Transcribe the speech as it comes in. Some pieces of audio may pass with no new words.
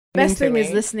Best thing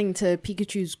is listening to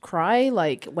Pikachu's cry,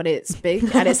 like when it's big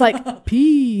and it's like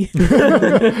pee.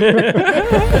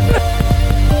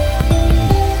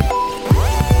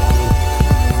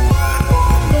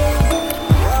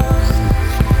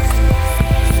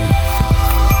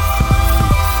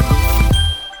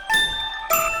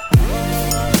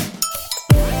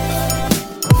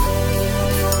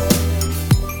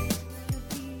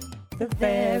 The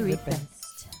very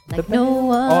best, like no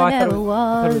one ever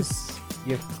was.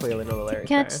 You clearly know the lyrics.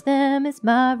 Catch them is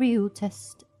my real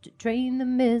test. To train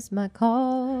them is my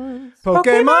cause.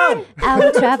 Pokemon! I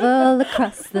will travel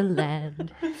across the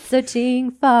land,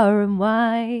 searching far and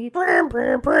wide.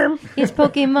 Each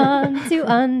Pokemon to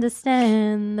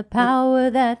understand the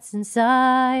power that's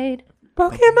inside.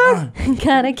 Pokemon!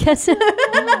 Gotta catch them.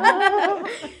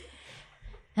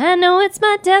 I know it's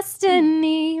my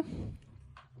destiny.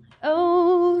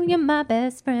 Oh, you're my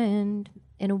best friend.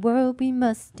 In a world we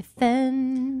must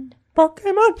defend.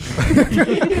 Pokemon!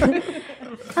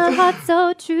 Our heart's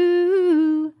so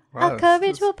true. Wow, Our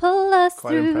courage will pull us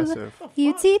quite through. impressive.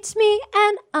 You teach me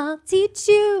and I'll teach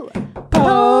you.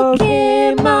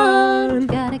 Pokemon.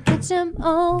 Gotta catch them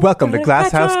all. Welcome to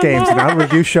Glass House Games, an out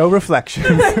review show reflections.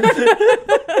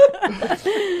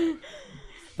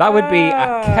 That would be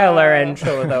a killer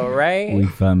intro, though, right?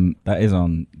 We've that is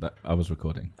on. That I was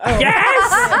recording.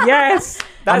 Yes! Yes!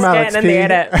 That's I'm getting Alex in the P.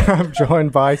 edit. I'm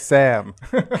joined by Sam,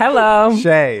 Hello.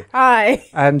 Shay, Hi.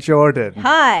 and Jordan.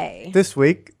 Hi. This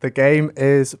week, the game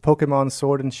is Pokemon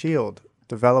Sword and Shield,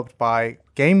 developed by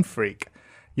Game Freak.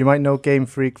 You might know Game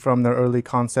Freak from their early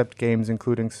concept games,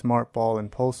 including Smart Ball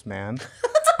and Pulseman.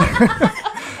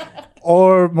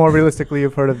 Or more realistically,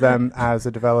 you've heard of them as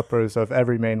the developers of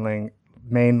every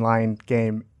mainline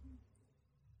game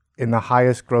in the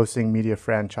highest grossing media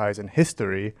franchise in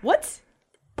history, What?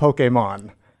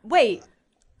 Pokemon. Wait.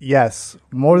 Yes,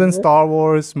 more than Star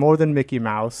Wars, more than Mickey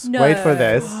Mouse. No. Wait for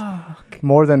this.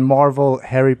 More than Marvel,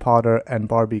 Harry Potter, and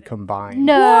Barbie combined.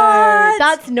 No, What?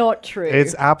 that's not true.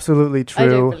 It's absolutely true. I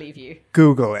don't believe you.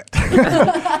 Google it. No,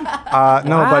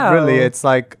 but really,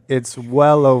 it's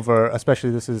well over,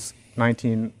 especially this is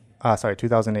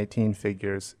 2018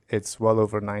 figures. It's well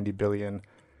over 90 billion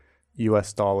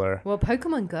US dollar. Well,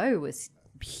 Pokemon Go was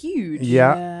huge.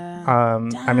 Yeah.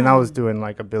 I mean, I was doing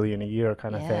like $1 billion a year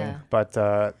kind of thing. Yeah. But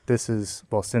this is,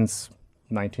 well, since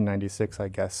 1996, I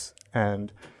guess.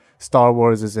 And Star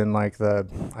Wars is in like the,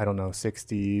 I don't know,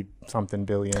 60 something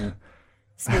billion.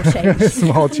 Small change.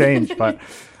 Small change. But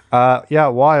yeah,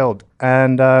 wild.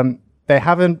 And they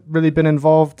haven't really been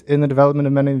involved in the development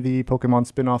of many of the Pokemon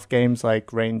spin-off games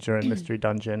like Ranger and Mystery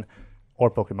Dungeon or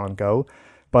Pokemon Go.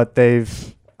 But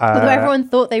they've... Although everyone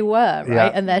thought they were, right? yeah.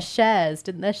 And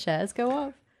didn't their shares go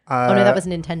up? Oh no, that was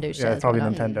Nintendo shares. Yeah, it's probably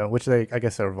going up. Nintendo, which I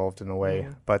guess they're involved in a way.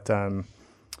 But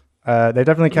they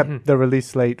definitely kept the release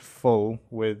slate full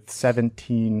with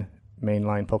 17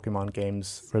 mainline Pokemon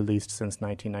games released since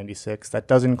 1996. That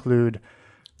does include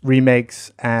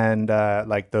remakes and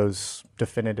like those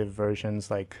definitive versions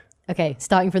like... Okay,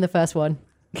 starting from the first one.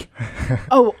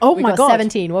 Oh We my got god.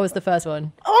 17. What was the first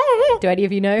one? Do any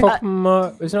of you know?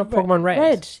 Pokemon. Is it not Pokemon Red?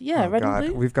 Red. Yeah, Oh red God,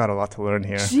 and blue. we've got a lot to learn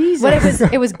here. Jesus. Well,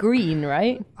 it was green,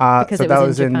 right? Because So it that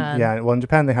was in Japan. Yeah, well, in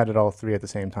Japan they had it all three at the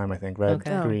same time, I think. Red,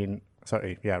 Okay. Oh. green,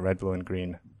 red, blue, and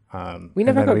green. We and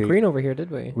never then got green over here,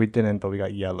 did we? We didn't, but we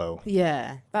got yellow.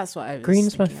 Yeah, that's what I was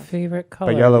Green's my thinking of. favorite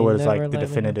color. But yellow You was never like the let me know.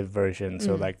 definitive version,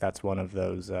 so like that's one of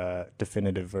those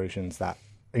definitive versions that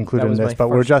included That was in my this. But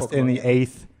we're first just in Pokemon the game.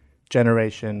 8th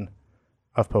generation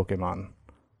of Pokemon,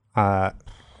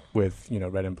 with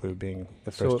Red and Blue being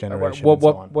the first generation. and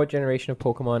so on. What generation of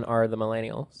Pokemon are the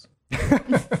millennials?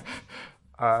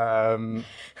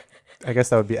 I guess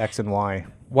that would be X and Y.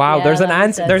 Wow, Yeah, there's an that makes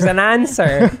answer. sense. There's an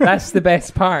answer. That's the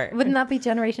best part. Wouldn't that be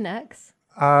Generation X?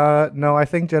 No, I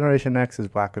think Generation X is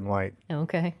black and white.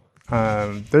 Okay.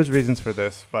 There's reasons for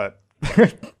this, but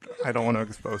I don't want to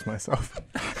expose myself.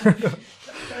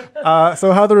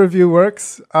 So how the review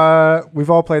works, we've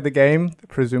all played the game,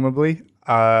 presumably,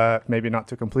 maybe not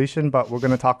to completion, but we're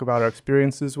going to talk about our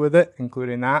experiences with it,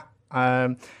 including that.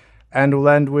 And we'll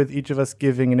end with each of us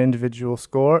giving an individual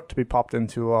score to be popped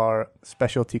into our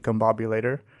specialty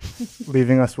combobulator,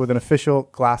 leaving us with an official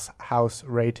Glass House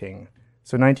rating.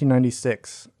 So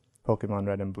 1996, Pokemon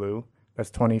Red and Blue. That's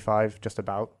 25, just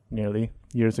about, nearly,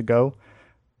 years ago.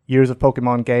 Years of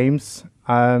Pokemon games.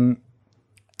 I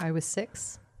was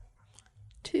 6.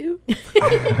 2.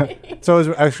 So it was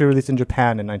actually released in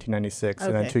Japan in 1996,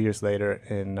 and then Okay. 2 years later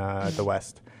in the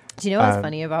West. Do you know what's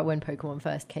funny about when Pokemon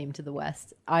first came to the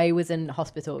West? I was in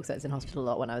hospital, because I was in hospital a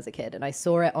lot when I was a kid, and I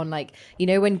saw it on, like, you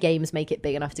know when games make it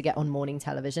big enough to get on morning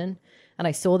television? And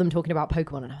I saw them talking about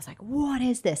Pokemon, and I was like, what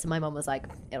is this? And my mum was like,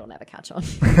 it'll never catch on.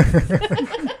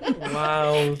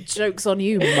 Wow. Joke's on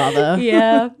you, mother.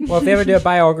 Yeah. Well, if they ever do a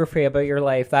biography about your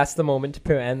life, that's the moment to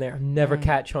put it in there. Never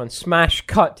catch on. Smash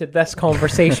cut to this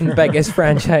conversation, biggest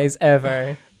franchise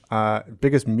ever.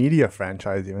 Biggest media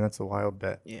franchise, even. That's a wild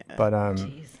bit. Yeah. But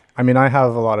I mean, I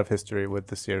have a lot of history with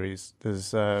the series.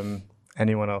 Does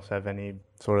anyone else have any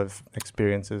sort of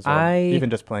experiences, or even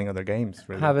just playing other games?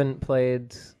 Really? Haven't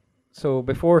played. So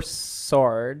before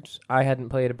Sword, I hadn't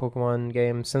played a Pokemon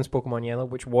game since Pokemon Yellow,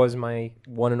 which was my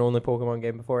one and only Pokemon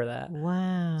game before that.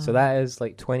 Wow. So that is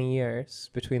like 20 years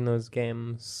between those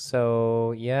games.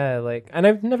 So yeah, like, and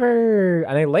I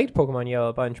liked Pokemon Yellow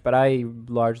a bunch, but I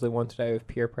largely wanted out of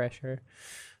peer pressure,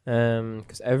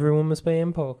 because everyone was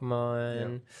playing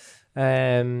Pokemon,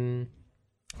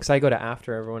 because I got it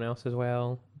after everyone else as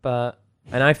well.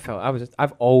 And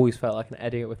I've always felt like an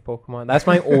idiot with Pokemon. That's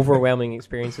my overwhelming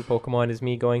experience with Pokemon, is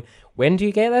me going, when do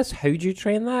you get this? How do you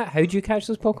train that? How do you catch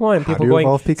this Pokemon? And How people do you going,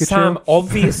 evolve Pikachu? Sam,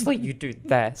 obviously you do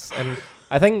this. And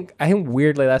I think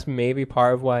weirdly that's maybe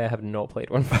part of why I have not played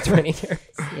one for 20 years.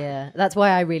 Yeah, that's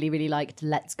why I really, really liked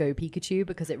Let's Go Pikachu,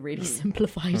 because it really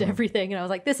simplified everything. And I was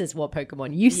like, this is what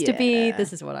Pokemon used to be. Yeah.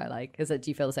 This is what I like. Do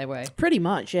you feel the same way? Pretty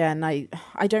much, yeah. And I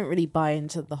don't really buy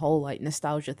into the whole like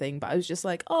nostalgia thing, but I was just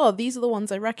like, oh, these are the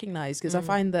ones I recognize, because I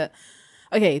find that,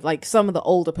 okay, like some of the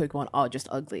older Pokemon are just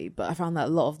ugly, but I found that a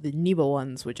lot of the newer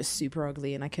ones were just super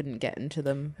ugly, and I couldn't get into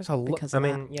them. There's a lot. because I of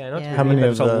mean, yeah, not to Yeah. be How mean, many but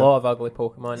of there's a the- lot of ugly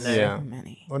Pokemon now. Yeah. so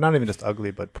many. Well, not even just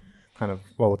ugly, but kind of.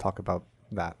 Well, we'll talk about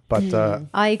that. But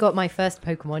I got my first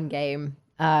Pokemon game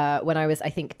when I was, I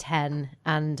think, 10,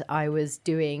 and I was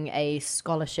doing a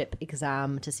scholarship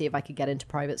exam to see if I could get into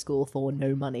private school for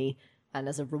no money. And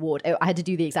as a reward, I had to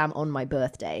do the exam on my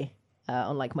birthday,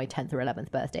 on like my 10th or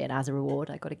 11th birthday. And as a reward,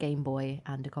 I got a Game Boy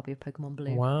and a copy of Pokemon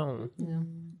Blue. Wow.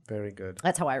 very good.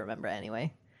 That's how I remember it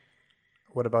anyway.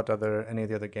 What about any of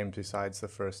the other games besides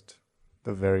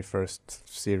the very first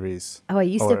series? Oh, I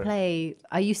used Or to play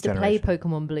generation.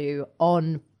 Pokemon Blue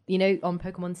on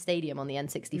Pokemon Stadium on the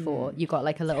N64. You got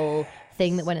like a little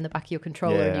thing that went in the back of your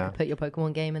controller, and you Yeah. could put your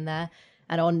Pokemon game in there.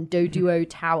 And on Doduo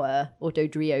Tower or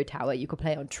Dodrio Tower, you could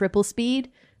play it on triple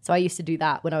speed. So I used to do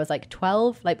that when I was like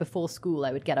 12. Like before school,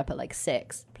 I would get up at like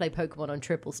 6, play Pokemon on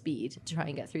triple speed to try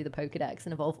and get through the Pokedex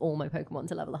and evolve all my Pokemon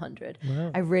to level 100.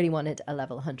 I really wanted a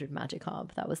level 100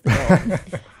 Magikarp. That was the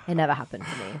goal. It never happened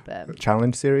for me, but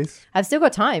Challenge series? I've still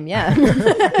got time. Yeah.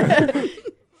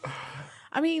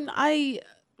 I mean, I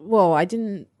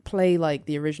didn't play like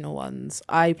the original ones.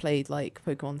 I played like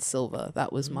Pokemon Silver.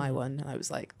 That was my one, and I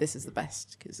was like, this is the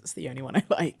best because it's the only one I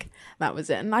like. That was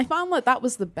it, and I found like that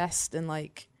was the best, and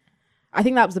like I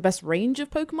think that was the best range of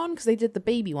Pokemon because they did the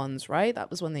baby ones, right? That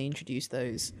was when they introduced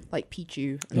those, like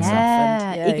Pichu and stuff.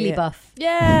 Yeah, And, Igglybuff.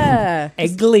 Yeah.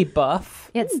 Igglybuff.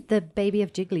 Yeah, it's the baby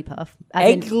of Jigglypuff.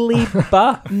 As in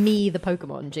Igglybuff. me, the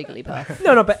Pokemon Jigglypuff.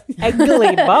 No, but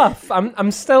Igglybuff.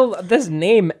 I'm still this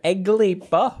name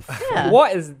Igglybuff. Yeah.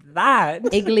 What is that?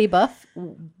 Igglybuff,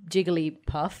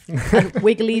 Jigglypuff, and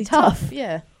Wigglytuff.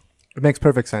 Yeah. It makes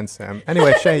perfect sense, Sam.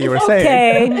 Anyway, Shay, you were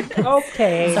saying.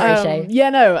 Okay. Sorry, Shay. Yeah,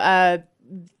 no.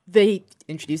 They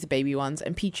introduced the baby ones,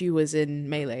 and Pichu was in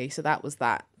Melee, so that was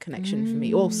that connection for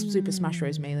me. Or Super Smash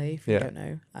Bros. Melee, if you Yeah. don't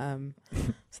know.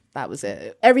 So that was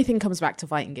it. Everything comes back to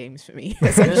fighting games for me,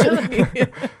 essentially.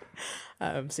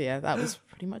 So yeah, that was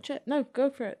pretty much it. No, go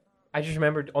for it. I just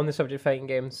remembered on the subject of fighting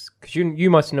games, because you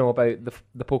must know about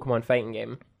the Pokemon fighting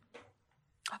game.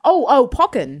 Oh,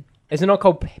 Pokken. Is it not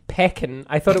called Peckin?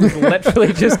 I thought it was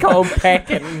literally just called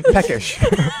Peckin. Peckish.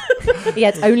 Yeah,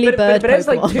 it's only bird but it's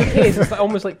like Pokemon. 2Ks. It's like,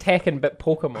 almost like Tekken, but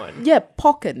Pokemon. Yeah,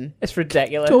 Pokken. It's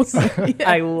ridiculous. Totally, yeah.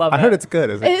 I love it. I heard it's good.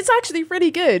 Is it? It's actually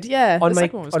pretty good. Yeah, on the my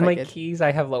second one was on quite my good. keys,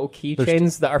 I have little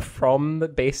keychains that are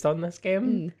based on this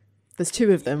game. There's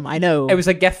 2 of them. I know. It was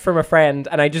a gift from a friend,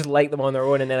 and I just liked them on their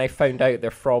own, and then I found out they're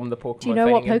from the Pokemon. Do you know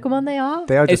what fighting game. Pokemon they are?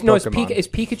 They are just It's Pokemon. it's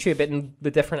Pikachu, but in the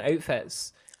different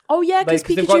outfits. Oh yeah, because Like,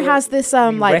 'cause they've got Pikachu has this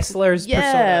like wrestlers yeah,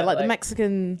 persona, like the like-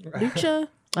 Mexican lucha.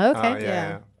 Okay.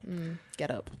 Yeah. Get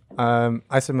up.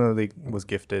 I similarly was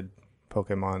gifted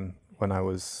Pokemon when I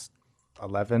was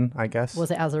 11, I guess.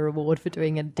 Was it as a reward for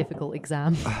doing a difficult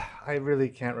exam? I really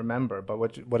can't remember, but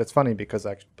what it's funny because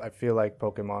I feel like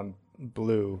Pokemon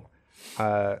Blue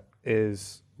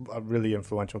is a really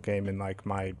influential game in like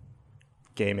my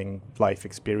gaming life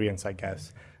experience, I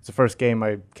guess. It's the first game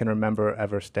I can remember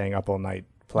ever staying up all night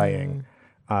playing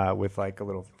with like a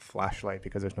little flashlight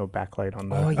because there's no backlight on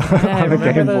the, Oh yeah, I on the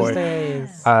remember Game those Boy.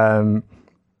 days.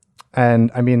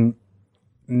 And I mean,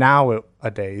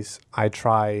 nowadays, I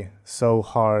try so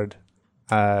hard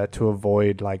to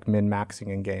avoid like min-maxing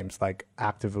in games, like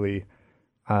actively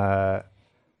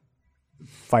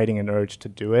fighting an urge to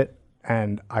do it.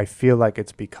 And I feel like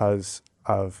it's because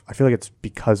of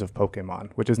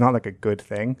Pokemon, which is not like a good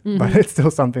thing, but it's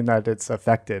still something that it's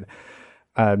affected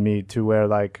me to where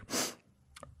like,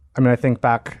 I mean, I think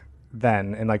back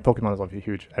then, and like Pokemon is obviously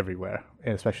huge everywhere,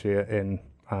 and especially in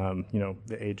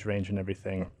the age range and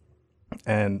everything.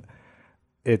 And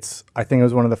I think it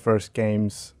was one of the first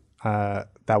games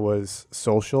that was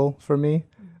social for me,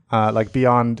 like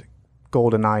beyond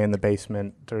GoldenEye in the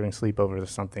basement during sleepovers or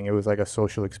something. It was like a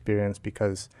social experience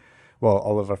because,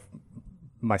 well,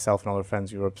 myself and all our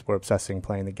friends were obsessing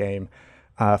playing the game,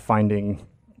 finding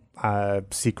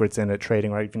secrets in it,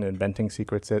 trading, or even inventing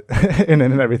secrets in it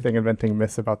and everything, inventing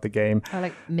myths about the game. Or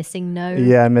like missing no.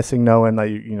 Yeah, missing no, and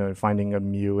like finding a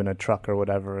Mew in a truck or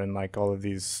whatever, and like all of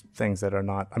these things that are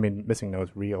not. I mean, missing no is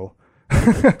real.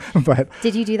 But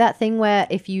did you do that thing where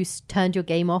if you turned your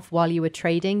game off while you were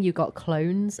trading, you got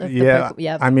clones of the yeah,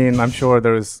 yeah. I mean, I'm sure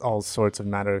there's all sorts of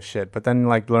matter of shit, but then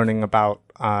like learning about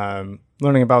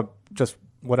just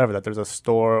whatever, that there's a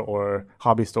store or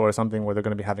hobby store or something where they're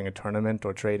going to be having a tournament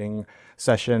or trading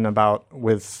session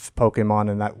with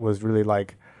Pokemon, and that was really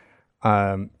like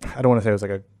I don't want to say it was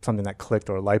like something that clicked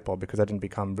or a light bulb, because I didn't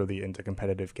become really into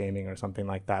competitive gaming or something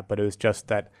like that, but it was just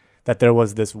that there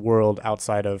was this world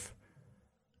outside of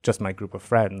just my group of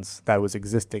friends that was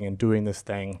existing and doing this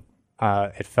thing.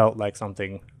 It felt like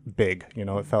something big,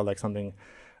 it felt like something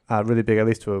really big, at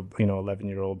least to a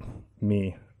 11-year-old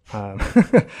me.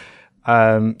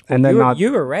 And then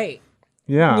you were right.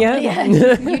 Yeah. Yeah,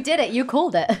 you did it. You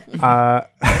called it.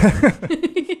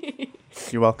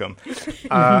 You're welcome.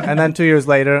 And then 2 years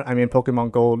later, I mean, Pokemon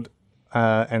Gold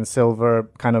and Silver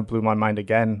kind of blew my mind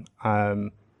again.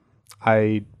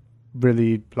 I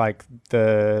really like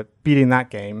the beating that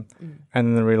game, and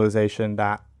then the realization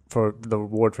that for the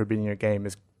reward for beating your game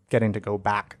is getting to go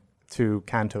back to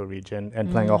Kanto region and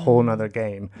playing a whole nother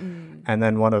game. And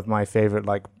then one of my favorite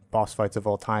like boss fights of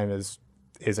all time is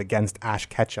against Ash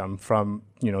Ketchum from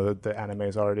the anime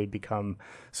has already become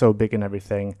so big and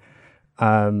everything.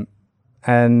 And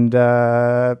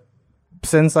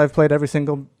since I've played every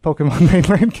single Pokemon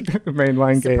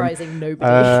mainline game, surprising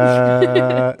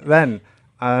nobody. then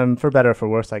for better or for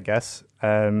worse, I guess.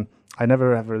 I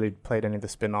never have really played any of the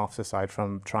spin-offs aside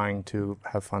from trying to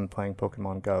have fun playing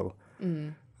Pokemon Go.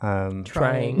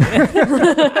 Trying.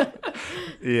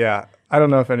 Yeah, I don't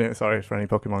know if for any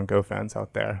Pokemon Go fans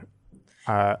out there.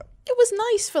 It was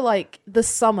nice for like the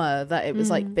summer that it was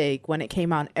like big when it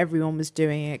came out and everyone was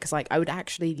doing it, because like I would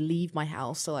actually leave my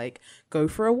house to like go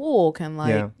for a walk, and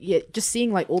like just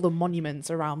seeing like all the monuments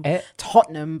around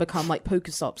Tottenham become like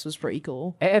Pokestops was pretty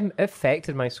cool. It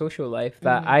affected my social life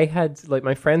that I had, like,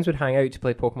 my friends would hang out to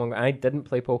play Pokemon Go. I didn't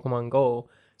play Pokemon Go,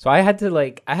 so I had to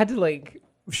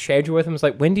schedule with them. It's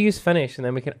like, when do you finish, and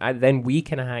then we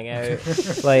can hang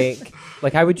out.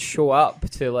 like I would show up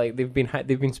to like they've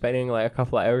been spending like a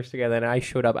couple of hours together, and I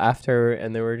showed up after,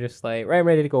 and they were just like, right, I'm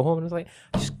ready to go home, and I was like,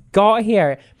 I just got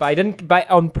here, but I didn't. But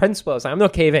on principle, I'm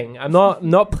not caving. I'm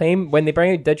not playing. When they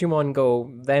bring out Digimon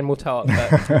Go, then we'll talk.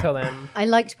 But until then, I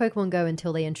liked Pokemon Go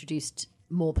until they introduced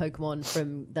more Pokemon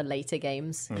from the later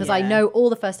games, because I know all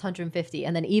the first 150,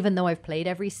 and then even though I've played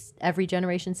every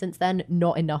generation since then,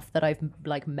 not enough that I've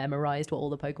like memorized what all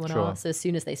the Pokemon are. So as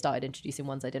soon as they started introducing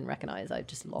ones I didn't recognize, I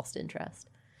just lost interest.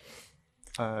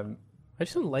 I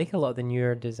just don't like a lot of the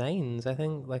newer designs. I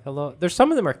think like a lot. There's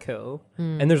some of them are cool,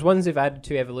 and there's ones they've added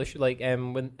to evolution. Like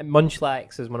when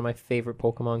Munchlax is one of my favorite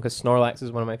Pokemon, because Snorlax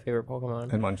is one of my favorite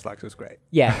Pokemon. And Munchlax is great.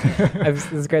 Yeah,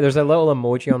 it's great. There's a little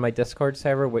emoji on my Discord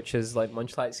server which is like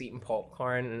Munchlax eating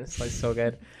popcorn, and it's like so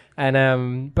good.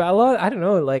 And but a lot, I don't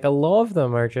know, like a lot of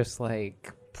them are just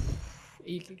like,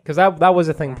 because that was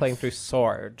a thing playing through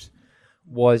Sword,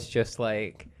 was just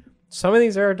like, some of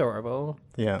these are adorable,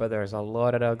 but there's a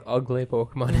lot of ugly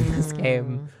Pokemon in this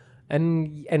game.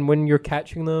 And when you're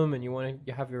catching them and you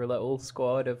have your little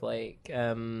squad of like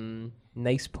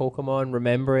nice Pokemon,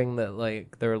 remembering that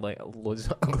like there are like loads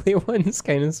of ugly ones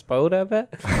kind of spoiled a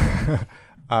bit.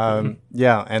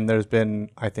 Yeah, and there's been,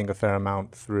 I think, a fair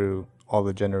amount through all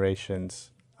the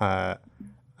generations. I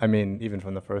mean, even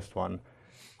from the first one.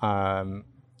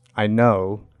 I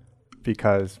know,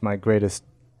 because my greatest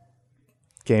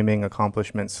gaming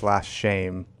accomplishment /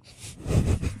 shame,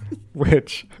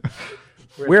 which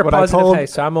we're positive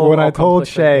house, so I'm all when I told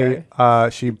Shay,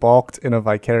 she balked in a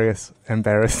vicarious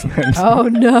embarrassment. Oh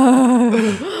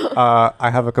no! I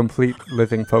have a complete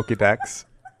living Pokédex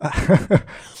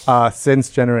since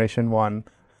Generation 1.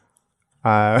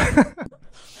 Yep.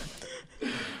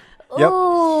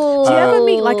 Oh. Do you ever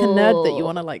meet like a nerd that you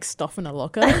want to like stuff in a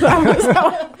locker?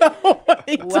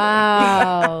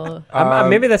 Wow.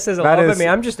 Maybe this says a that lot about is- me.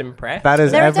 I'm just impressed. That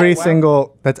is There is every a-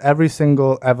 single. That's every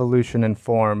single evolution and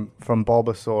form from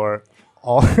Bulbasaur,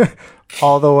 all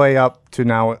all the way up to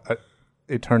now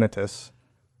Eternatus.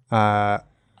 I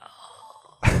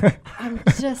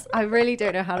really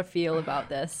don't know how to feel about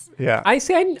this. Yeah. I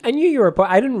see. I knew you were, but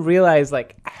I didn't realize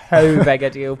like how big a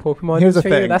deal Pokemon Here's is the for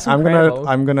you. thing. That's I'm incredible.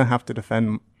 gonna have to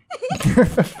defend.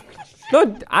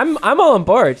 No, I'm all on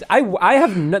board. I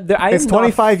have no, I It's am not-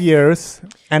 25 years,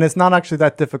 and it's not actually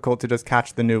that difficult to just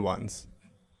catch the new ones,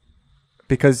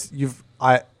 because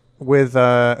with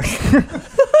That's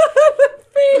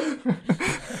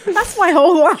my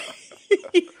whole life.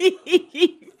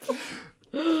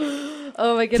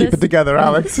 Oh my keep goodness. it together,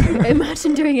 Alex.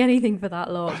 Imagine doing anything for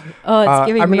that long. Oh, it's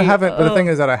giving me. But the oh. thing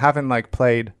is that I haven't like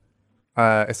played.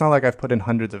 It's not like I've put in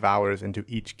hundreds of hours into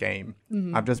each game.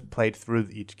 I've just played through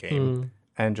each game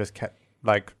and just kept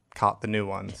caught the new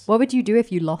ones. What would you do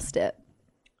if you lost it?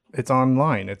 It's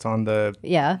online. It's on the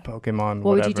Yeah. Pokemon.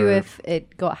 What would you do whatever. if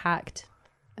it got hacked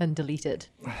and deleted?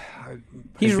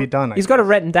 It'd be done? I He's got it guess.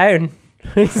 written down.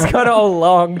 He's got it all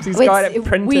logged. He's got it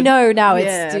printed. We know now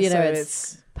Yeah, it's so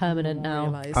it's permanent now.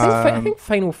 memorialized. I think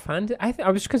Final Fantasy.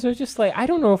 I was just like, I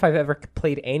don't know if I've ever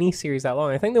played any series that long.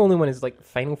 I think the only one is like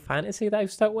Final Fantasy that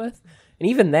I've stuck with, and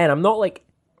even then, I'm not like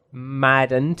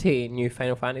mad into new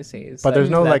Final Fantasies. But there's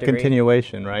to no that like degree.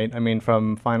 continuation, right? I mean,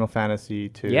 from Final Fantasy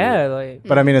to Yeah, like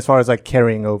But I mean, as far as like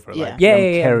carrying over, Yeah. like yeah, them yeah,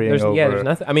 yeah. carrying There's, over. yeah, there's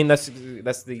nothing. I mean, that's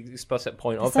the explicit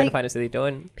point of It's Final like- Fantasy. They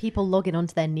don't. People logging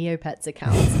onto their Neopets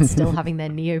accounts and still having their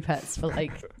Neopets for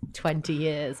like 20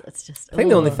 years. It's just. I think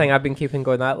the only ugh. thing I've been keeping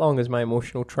going that long is my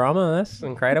emotional trauma. That's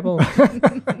incredible.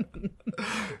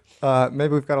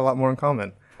 Maybe we've got a lot more in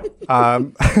common.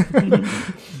 So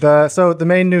the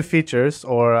main new features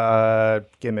or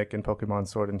gimmick in Pokemon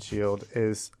Sword and Shield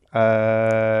is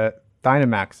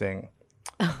Dynamaxing.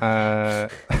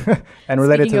 And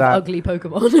related Speaking to of that, ugly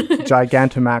Pokemon.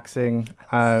 Gigantamaxing.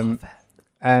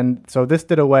 And so this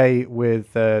did away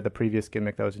with the previous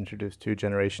gimmick that was introduced 2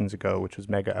 generations ago, which was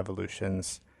Mega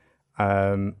Evolutions.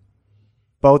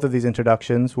 Both of these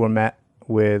introductions were met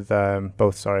with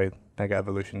Mega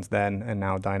Evolutions then and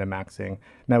now Dynamaxing.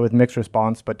 Met with mixed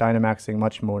response, but Dynamaxing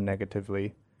much more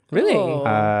negatively. Really? Oh.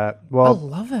 I Well,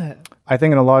 love it. I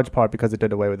think in a large part because it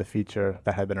did away with a feature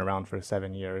that had been around for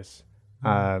 7 years.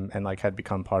 And like had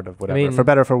become part of whatever. mean- for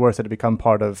better or for worse, it had become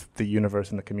part of the universe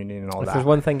and the community and all If that. there's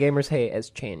one thing gamers hate, it's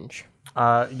change.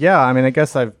 Yeah, I mean, I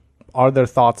guess are there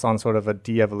thoughts on sort of a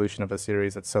de-evolution of a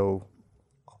series that's so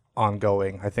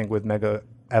ongoing? I think with Mega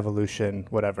Evolution,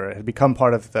 whatever, it had become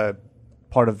part of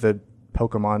the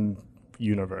Pokemon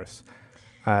universe,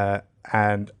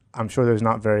 and I'm sure there's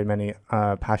not very many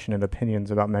passionate opinions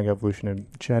about Mega Evolution in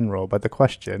general. But the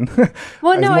question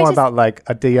Well, is no, more I just, about like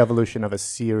a de-evolution of a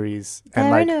series, and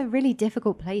they're like in a really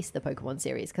difficult place, the Pokemon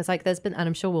series, because like there's been, and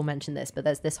I'm sure we'll mention this, but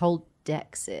there's this whole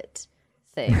Dexit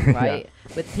thing, right?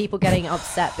 With people getting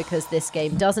upset because this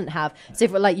game doesn't have, so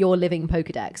for like your living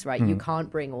Pokedex, right? You can't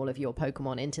bring all of your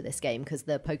Pokemon into this game because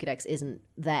the Pokedex isn't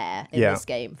there in Yeah. this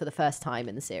game for the first time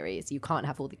in the series. You can't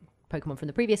have all the Pokemon from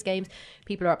the previous games.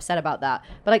 People are upset about that.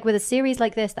 But like with a series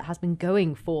like this that has been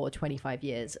going for 25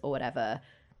 years or whatever,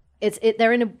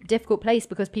 they're in a difficult place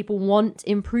because people want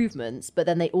improvements, but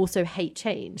then they also hate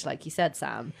change, like you said,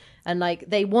 Sam. And like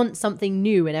they want something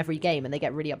new in every game, and they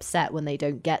get really upset when they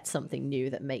don't get something new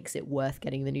that makes it worth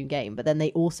getting the new game. But then they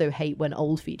also hate when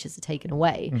old features are taken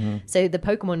away. So the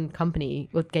Pokemon company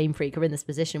or Game Freak are in this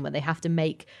position where they have to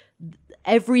make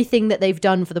everything that they've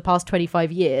done for the past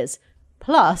 25 years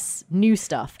plus new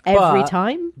stuff every But-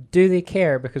 time. Do they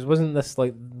care? Because wasn't this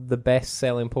like the best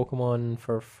selling Pokemon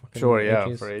for fucking sure, yeah,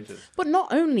 ages? for ages. But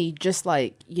not only just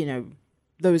like,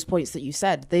 those points that you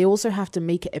said, they also have to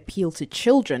make it appeal to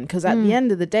children because at the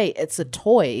end of the day, it's a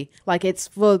toy. Like it's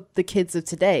for the kids of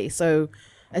today. So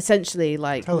essentially,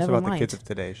 like, Tell us never about mind. the kids of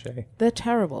today, Shay. They're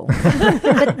terrible.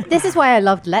 But this is why I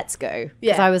loved Let's Go.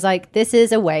 Because Yeah. I was like, this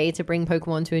is a way to bring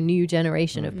Pokemon to a new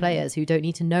generation of players who don't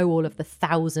need to know all of the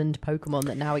 1,000 Pokemon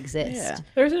that now exist. Yeah.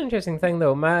 There's an interesting thing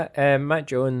though. Matt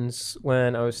Jones,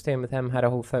 when I was staying with him, had a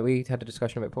whole thing. We had a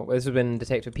discussion about this was when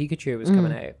Detective Pikachu was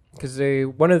coming out. Because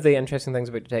one of the interesting things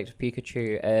about Detective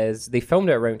Pikachu is they filmed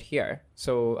it around here,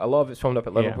 so a lot of it's filmed up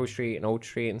at Liverpool Street and Old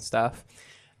Street and stuff.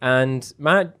 And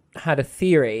Matt had a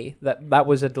theory that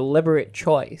was a deliberate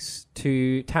choice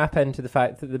to tap into the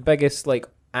fact that the biggest like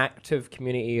active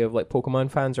community of like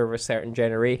Pokemon fans are of a certain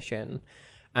generation.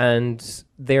 and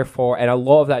therefore, and a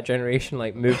lot of that generation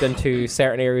like moved into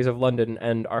certain areas of London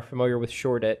and are familiar with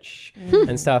Shoreditch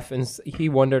and stuff. And he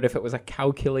wondered if it was a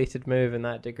calculated move in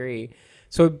that degree.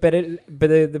 So, but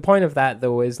the point of that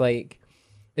though is like,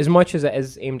 as much as it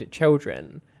is aimed at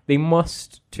children, they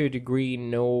must, to a degree,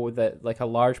 know that like a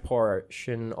large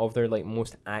portion of their like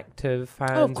most active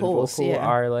fans and vocal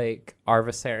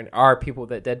are people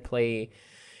that did play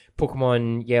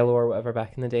Pokemon Yellow or whatever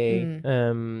back in the day.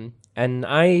 And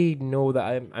I know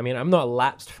that I'm not a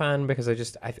lapsed fan because I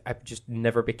just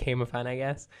never became a fan, I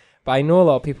guess. But I know a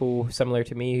lot of people similar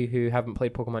to me who haven't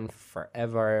played Pokemon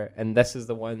forever, and this is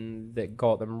the one that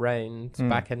got them round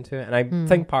back into it. And I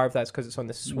think part of that's because it's on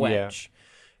the Switch. Yeah.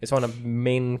 It's on a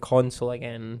main console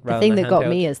again. The thing that got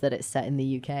me is that it's set in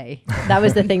the UK. That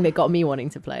was the thing that got me wanting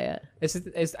to play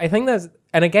it. I think that's,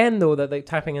 and again though, that like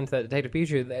tapping into that Detective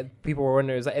Pikachu, that people were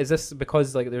wondering, is this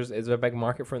because like is there a big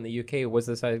market for it in the UK? Was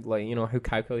this like, you know, how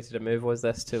calculated a move was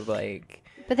this to like?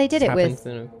 But they did it with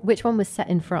which one was set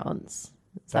in France?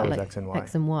 That was X and Y.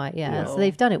 X and Y, yeah. So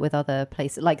they've done it with other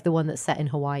places, like the one that's set in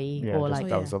Hawaii, or like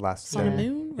that was the last. Sun and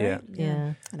Moon, right?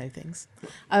 Yeah. I know things.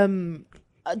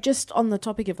 Just on the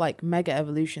topic of like mega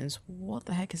evolutions, what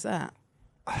the heck is that?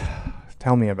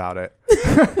 Tell me about it.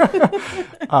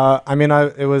 It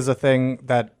was a thing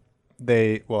that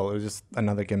it was just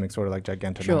another gimmick, sort of like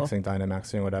Gigantamaxing,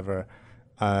 Dynamaxing, whatever.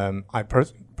 I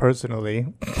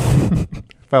personally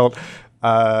felt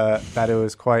that it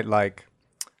was quite like,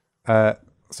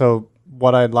 so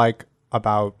what I like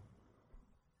about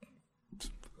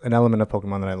an element of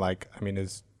Pokemon that I like,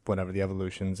 is whatever the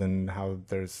evolutions and how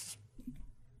there's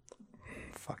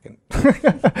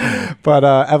but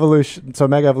evolution, so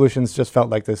mega evolutions just felt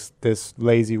like this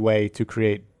lazy way to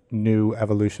create new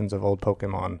evolutions of old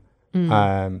Pokemon.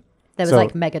 There was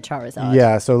like Mega Charizard.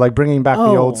 Yeah, so like bringing back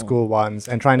the old school ones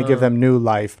and trying to give them new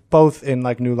life, both in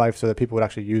like new life so that people would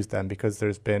actually use them, because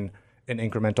there's been an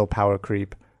incremental power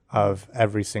creep of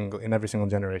every single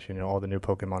generation. You know, all the new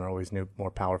Pokemon are always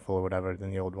more powerful or whatever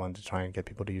than the old ones, to try and get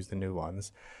people to use the new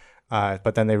ones.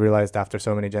 But then they realized after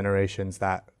so many generations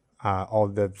that all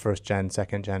the first gen,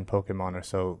 second gen Pokemon are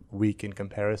so weak in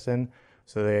comparison.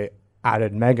 So they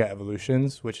added mega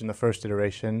evolutions, which in the first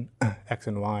iteration, X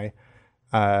and Y,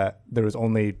 there was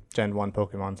only Gen 1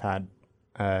 Pokemons had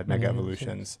mega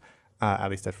evolutions, at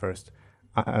least at first.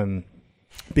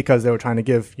 Because they were trying to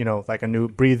give, like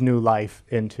breathe new life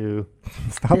into,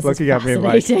 stop This looking is at me,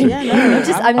 Mike. Yeah, no,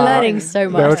 I'm learning so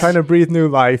much. They were trying to breathe new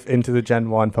life into the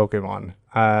Gen 1 Pokemon.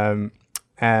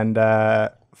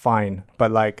 Fine.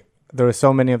 But like, there were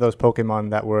so many of those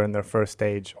Pokemon that were in their first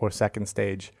stage or second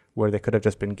stage where they could have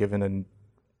just been given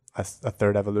a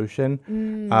third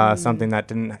evolution. Something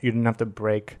that you didn't have to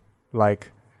break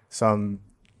like some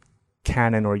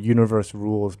canon or universe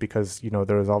rules, because,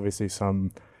 there was obviously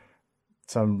some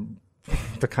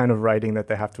the kind of writing that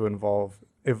they have to invoke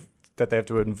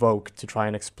to try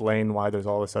and explain why there's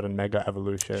all of a sudden mega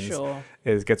evolutions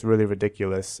gets really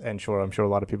ridiculous. And I'm sure a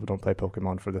lot of people don't play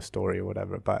Pokemon for the story or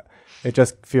whatever, but it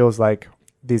just feels like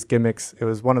these gimmicks, it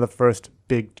was one of the first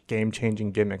big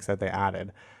game-changing gimmicks that they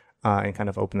added, and kind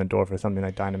of opened the door for something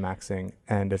like Dynamaxing.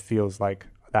 And it feels like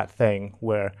that thing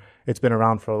where it's been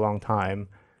around for a long time,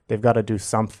 they've got to do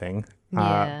something,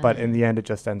 but in the end it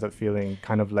just ends up feeling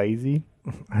kind of lazy.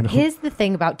 Here's the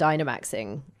thing about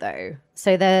Dynamaxing, though.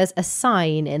 So there's a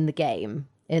sign in the game,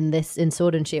 in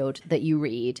Sword and Shield, that you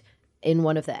read in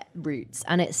one of the routes,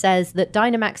 and it says that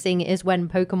Dynamaxing is when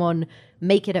Pokemon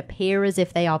make it appear as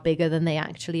if they are bigger than they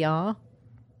actually are,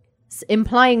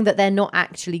 implying that they're not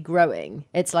actually growing.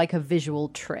 It's like a visual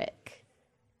trick.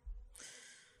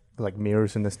 Like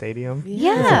mirrors in the stadium?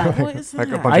 Yeah. What is Like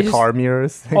that? a bunch of car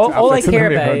mirrors? All I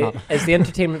care about is the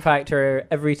entertainment factor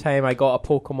every time I got a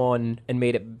Pokemon and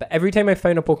made it. Every time I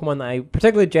found a Pokemon that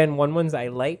particularly Gen 1 ones that I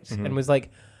liked and was like,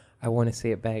 I want to see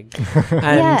it big.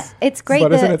 And it's great.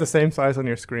 But isn't it the same size on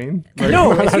your screen?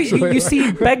 No, you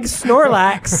see big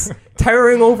Snorlax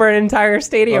towering over an entire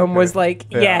stadium was like,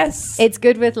 yes. It's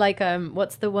good with like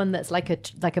what's the one that's like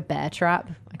a bear trap?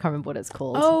 I can't remember what it's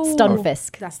called.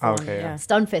 Stunfisk. That's the one, yeah.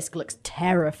 Stunfisk looks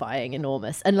terrifying,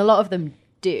 enormous, and a lot of them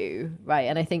do, right?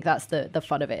 And I think that's the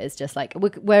fun of it, is just like,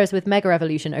 whereas with Mega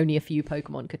Evolution, only a few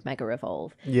Pokemon could Mega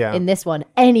Evolve. Yeah. In this one,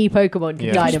 any Pokemon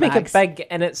can Dynamax. Just make it big,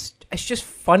 and it's just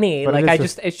funny. But like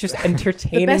it's just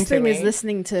entertaining. The best to thing me. is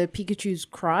listening to Pikachu's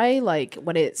cry, like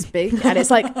when it's big and it's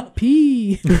like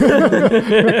pee.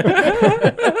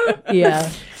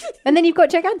 Yeah. And then you've got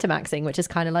Gigantamaxing, which is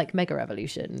kind of like Mega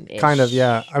Evolution. Kind of,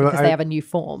 yeah. Because they have a new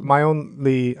form. My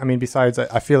only, besides,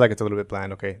 I feel like it's a little bit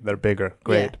bland. Okay, they're bigger,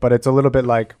 great. Yeah. But it's a little bit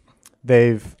like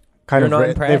they've kind You're of not they've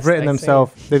impressed, written I see.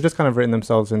 themselves. They've just kind of written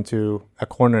themselves into a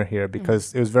corner here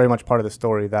because it was very much part of the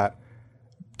story that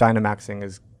Dynamaxing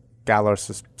is Galar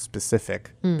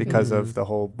specific because of the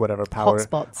whole whatever power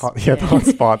Hotspots. the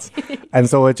hotspots, and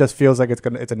so it just feels like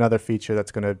it's another feature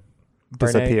that's gonna Burn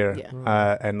out. disappear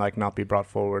Yeah. and like not be brought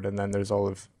forward, and then there's all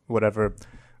of whatever.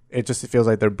 It just feels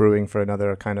like they're brewing for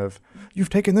another kind of you've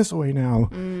taken this away now,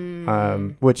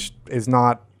 which is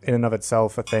not in and of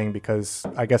itself a thing, because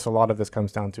I guess a lot of this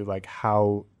comes down to like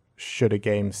how should a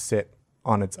game sit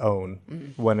on its own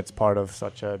when it's part of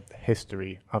such a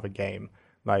history of a game,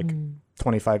 like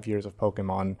 25 years of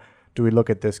Pokemon. Do we look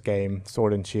at this game,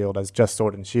 Sword and Shield, as just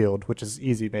Sword and Shield, which is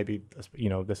easy? Maybe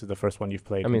this is the first one you've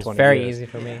played. I mean, in it's 20 very years. easy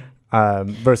for me.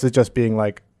 Versus just being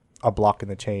like a block in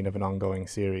the chain of an ongoing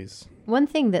series. One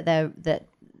thing that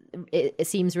it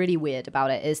seems really weird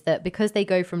about it is that because they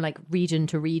go from like region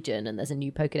to region and there's a new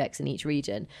Pokedex in each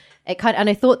region, and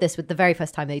I thought this with the very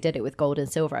first time they did it with Gold and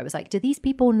Silver, I was like, do these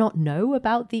people not know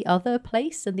about the other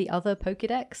place and the other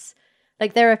Pokedex?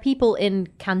 Like, there are people in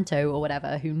Kanto or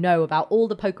whatever who know about all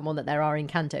the Pokemon that there are in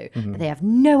Kanto, but they have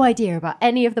no idea about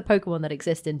any of the Pokemon that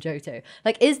exist in Johto.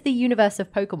 Like, is the universe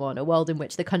of Pokemon a world in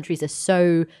which the countries are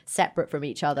so separate from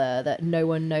each other that no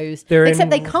one knows? They're Except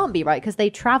they in- can't be, right? Because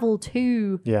they travel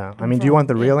to... Yeah. I mean, do you want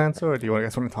the real answer, or do you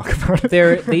guys want to talk about it?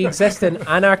 They exist in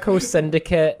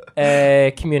anarcho-syndicate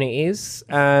communities,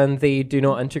 and they do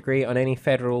not integrate on any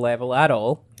federal level at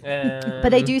all. But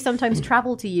they do sometimes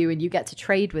travel to you and you get to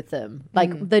trade with them.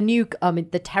 Like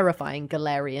the terrifying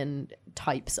Galarian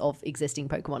types of existing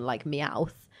Pokemon like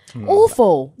Meowth.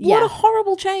 Awful. What Yeah. a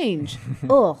horrible change.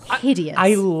 Ugh, hideous.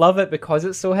 I love it because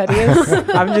it's so hideous.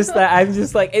 I'm just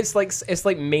like it's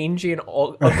like mangy and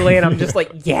ugly, and I'm just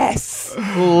like, yes,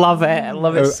 love it. I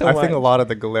love it so I much. think a lot of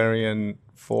the Galarian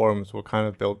forms were kind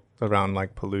of built around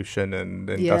like pollution and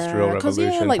industrial Yeah, 'cause,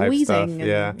 revolution like type wheezing stuff. and,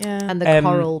 Yeah. and the Um,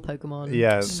 coral Pokemon.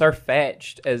 Yeah.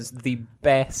 Surfetched is the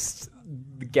best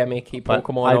gimmicky But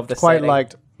Pokemon I of the quite setting.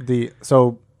 liked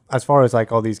so as far as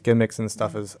like all these gimmicks and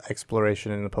stuff as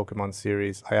exploration in the Pokemon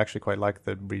series, I actually quite like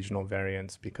the regional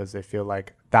variants because they feel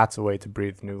like that's a way to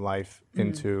breathe new life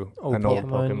into Old an old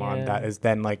Pokemon, Pokemon yeah. that is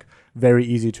then like very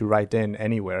easy to write in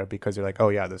anywhere because you're like, oh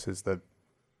yeah, this is the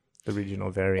regional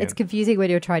variant. It's confusing when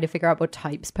you're trying to figure out what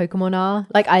types Pokemon are.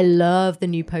 Like, I love the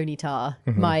new Ponyta,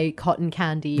 my cotton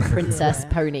candy princess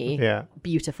pony. Yeah.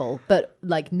 Beautiful, but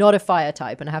like not a fire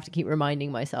type, and I have to keep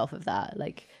reminding myself of that.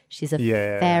 Like, she's a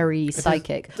Yeah. fairy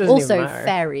psychic. doesn't Also, even matter.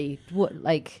 fairy. What,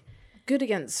 like, Good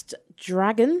against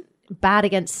dragon. bad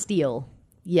against steel.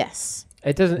 Yes.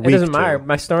 It doesn't Weak matter. too.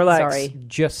 My Snorlax Sorry.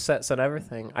 just sits on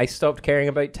everything. I stopped caring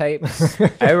about types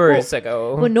hours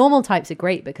ago. Well, normal types are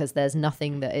great because there's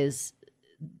nothing that is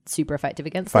super effective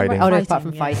against them. Fighting. Right? Oh, no, apart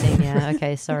from Fighting, fighting. Yeah,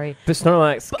 okay, sorry. But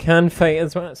Snorlax can fight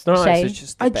as well. Snorlax Shay? is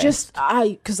just the best.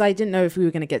 Because I didn't know if we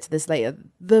were going to get to this later.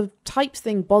 The types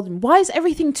thing bothered me. Why is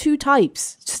everything two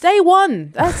types? Stay one.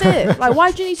 That's it. Like,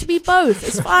 why do you need to be both?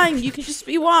 It's fine. You can just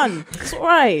be one. It's all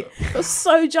right. It was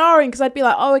so jarring because I'd be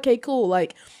like, oh, okay, cool.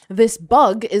 Like, this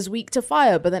bug is weak to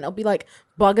fire, but then it'll be like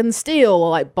bug and steel or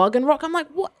like bug and rock. I'm like,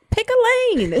 what? Pick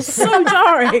a lane. It's so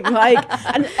jarring. Like,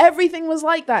 and everything was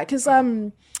like that because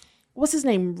what's his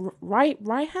name?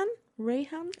 Raihan?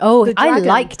 Oh, The I dragon.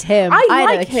 liked him. I had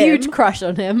like a huge him. crush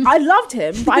on him. I loved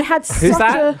him, but I had such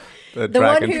that? the the one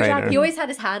dragon who trainer. he always had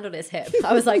his hand on his hip.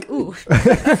 I was like, ooh.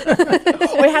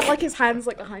 we had like his hands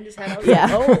like behind his head. I was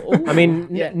Yeah. like, oh, I mean,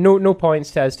 Yeah. no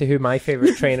points as to who my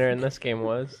favorite trainer in this game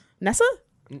was. Nessa?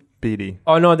 Beatty.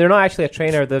 Oh no, they're not actually a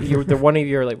trainer. They're one of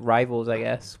your like rivals, I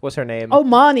guess. What's her name? Oh,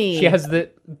 Marnie. she has the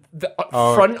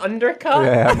Oh. front undercut.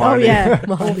 Yeah, Oh Marty. yeah,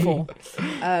 awful.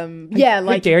 Yeah, How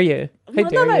like dare you? How no,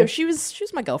 dare no, you? she was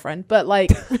my girlfriend, but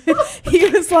like he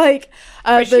was like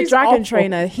the she's dragon awful.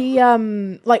 trainer. He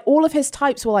like all of his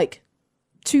types were like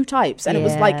two types, and it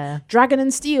was Yeah. like dragon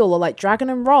and steel or like dragon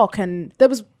and rock, and there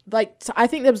was like I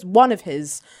think there was one of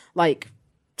his like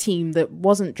team that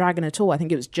wasn't dragon at all. I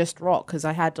think it was just rock because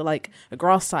I had like a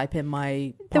grass type in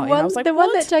my The party, and I one, was like, the one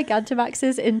 "What?" that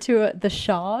Gigantamaxes into the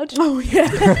shard. Oh yeah.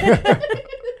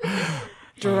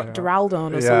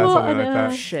 Duraldon or Yeah, something. something like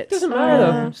that. Shit. Doesn't matter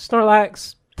though.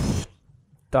 Snorlax.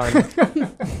 Done.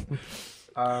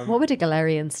 What would a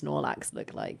Galarian Snorlax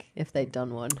look like if they'd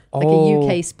done one? Like Oh.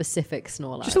 a UK specific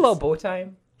Snorlax. Just a little bow tie.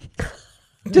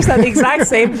 Just the exact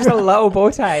same, just a little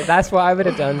bow tie. That's what I would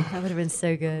have done. That would have been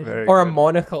so good. Very Or a good.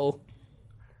 monocle.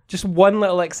 Just one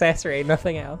little accessory,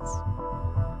 nothing else.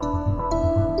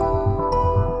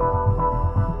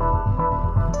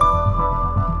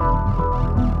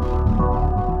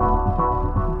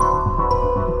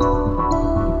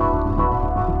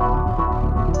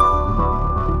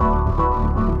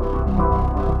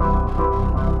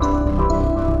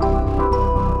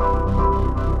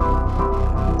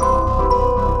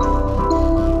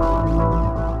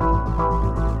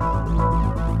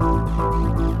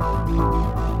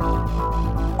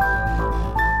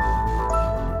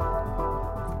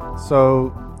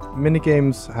 So,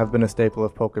 minigames have been a staple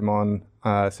of Pokemon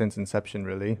since inception,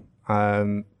 really.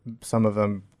 Some of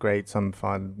them great, some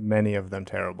fun, many of them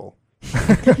terrible.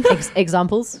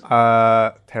 Examples?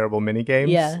 Terrible minigames.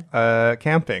 Yeah.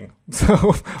 Camping. So,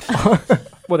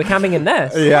 Well, the camping in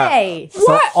this. yeah. Hey!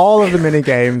 So all of the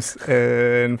minigames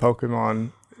in Pokemon,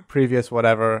 previous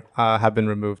whatever, have been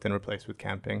removed and replaced with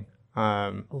camping.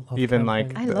 Even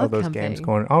like I all love those camping. games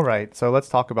going. All right, so let's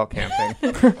talk about camping.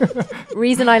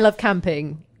 Reason I love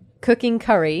camping: cooking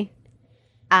curry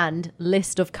and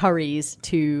list of curries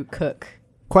to cook.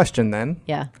 Question then: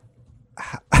 Yeah.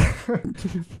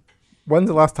 when's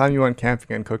the last time you went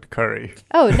camping and cooked curry?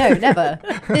 Oh no, never.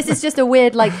 This is just a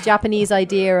weird like Japanese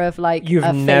idea of like You've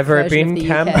a fake never version been of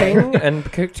the UK. camping and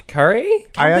cooked curry?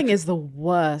 Camping is the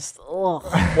worst. Ugh.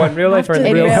 What, in real life or in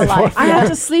In real real life? life. I have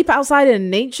to sleep outside in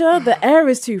nature. The air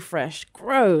is too fresh.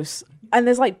 Gross. And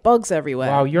there's like bugs everywhere.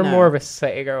 Wow, you're No. more of a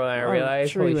city girl than I Oh,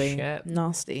 realized. Holy truly shit.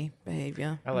 nasty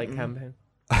behavior. I like camping.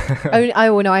 I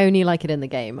only like it in the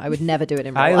game. I would never do it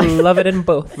in real I life. love it in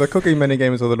both. The cooking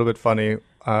minigame is a little bit funny.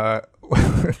 Yeah,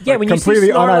 when you see completely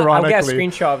Snorlax, I'll get a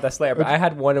unironically. screenshot of this later, but I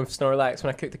had one of Snorlax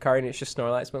when I cooked the curry and it's just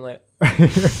Snorlax being like,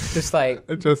 just like,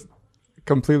 It just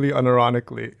completely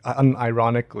unironically,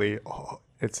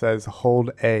 it says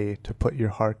hold A to put your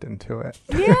heart into it.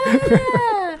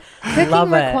 Yeah. Cooking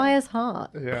Love it. requires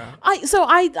heart. Yeah.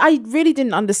 I really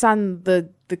didn't understand the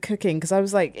cooking because I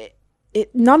was like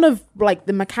none of like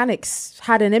the mechanics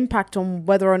had an impact on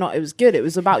whether or not it was good. It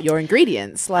was about your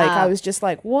ingredients. Like I was just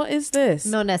like, what is this?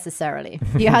 Not necessarily.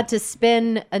 You had to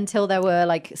spin until there were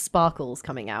like sparkles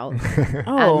coming out.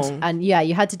 Oh. And yeah,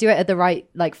 you had to do it at the right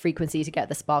like frequency to get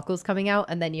the sparkles coming out,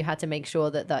 and then you had to make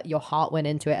sure that your heart went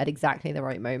into it at exactly the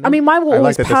right moment. I mean, mine were I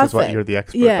always like that perfect. this is what you're the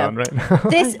expert Yeah. on right now.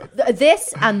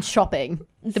 this and shopping,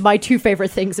 my two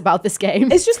favorite things about this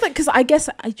game. It's just like because I guess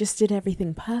I just did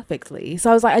everything perfectly.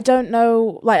 So I was like, I don't know.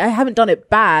 Like I haven't done it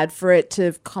bad for it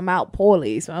to come out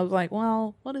poorly. So I was like,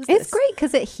 well, what is this? It's great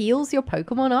because it heals your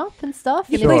Pokemon up and stuff.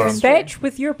 you and, Sure. play it's- fetch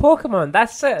with your Pokemon.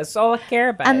 That's it. That's all I care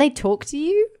about. and they talk to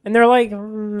you. and they're like,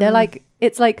 They're like,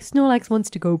 it's like Snorlax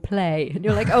wants to go play, and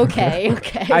you're like, okay,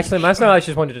 okay. Actually, my Snorlax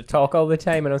just wanted to talk all the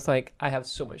time, and I was like, I have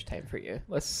so much time for you.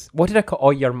 What did I call? Oh,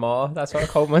 your ma. That's what I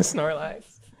called my Snorlax.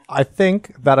 I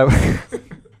think that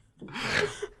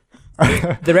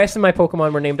The rest of my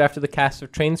Pokemon were named after the cast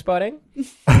of Trainspotting,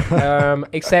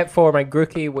 except for my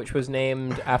Grookey, which was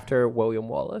named after William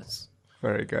Wallace.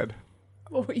 very good.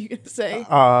 What were you gonna say?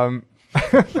 I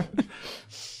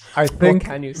think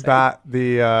can you say? that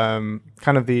the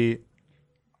kind of the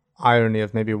irony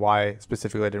of maybe why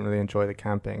specifically I didn't really enjoy the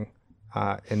camping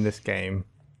in this game,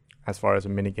 as far as a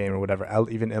mini game or whatever,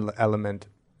 element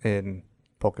in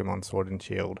Pokemon Sword and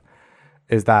Shield,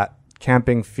 is that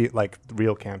camping like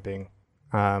real camping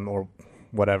or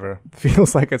whatever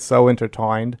feels like it's so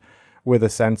intertwined with a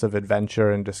sense of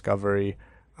adventure and discovery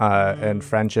and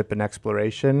friendship and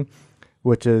exploration,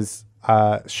 which is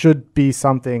should be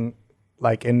something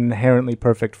like inherently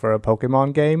perfect for a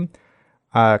Pokemon game,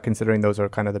 considering those are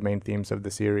kind of the main themes of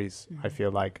the series, I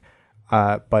feel like.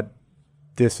 But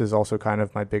this is also kind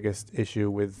of my biggest issue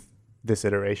with this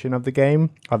iteration of the game,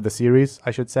 of the series,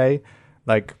 I should say.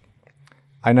 Like,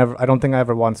 I don't think I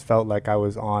ever once felt like I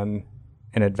was on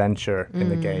an adventure in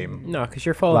the game. No, because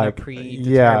you're following Like, a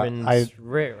predetermined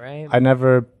route, right? I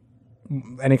never,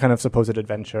 any kind of supposed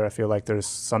adventure, I feel like there's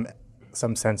some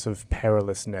sense of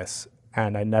perilousness,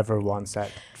 and I never once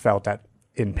felt that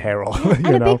in peril. And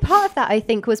you a know? big part of that, I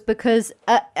think, was because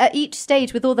at each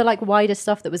stage, with all the like wider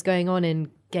stuff that was going on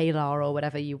in Galar or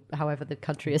however the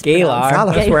country is Galar,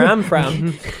 pronounced. that's where I'm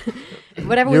from.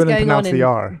 Whatever You was didn't going on pronounce in the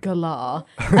R. Galar.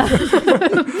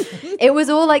 It was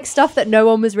all like stuff that no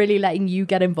one was really letting you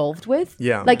get involved with.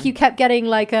 Yeah. Like you kept getting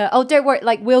like, oh, don't worry,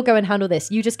 like we'll go and handle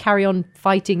this. You just carry on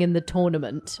fighting in the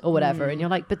tournament or whatever. And you're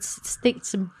like, but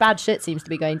some bad shit seems to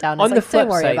be going down. On It's the like, flip don't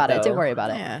worry side, about it. though, Don't worry about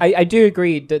it. Yeah. I do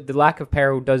agree that the lack of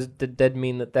peril did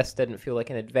mean that this didn't feel like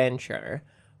an adventure,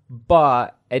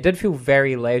 but it did feel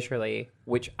very leisurely,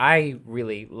 which I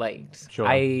really liked. Sure.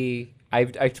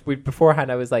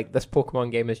 Beforehand I was like, this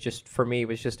Pokemon game is just, for me, it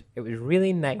was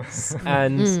really nice,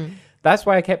 and that's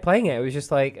why I kept playing it. It was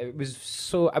just like, it was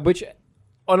so, which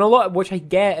I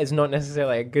get is not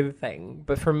necessarily a good thing,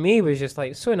 but for me it was just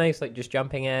like so nice, like just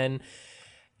jumping in.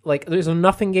 Like there's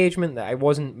enough engagement that I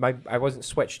wasn't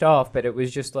switched off, but it was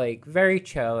just like very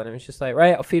chill, and it was just like,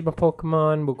 right, I'll feed my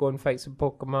Pokemon, we'll go and fight some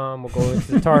Pokemon, we'll go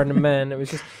into the tournament. It was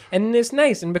just, and it's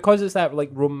nice, and because it's that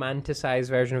like romanticized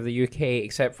version of the UK,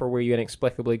 except for where you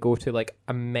inexplicably go to like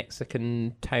a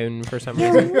Mexican town for some Yeah,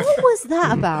 reason. what was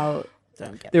that about?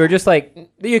 don't get They were that. just like,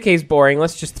 the UK is boring.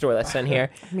 Let's just throw this in here.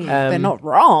 I mean, they're Um, not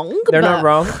wrong. They're not but,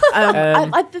 wrong.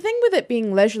 the thing with it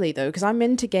being leisurely though, because I'm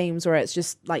into games where it's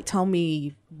just like tell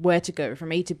me where to go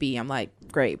from A to B. I'm like,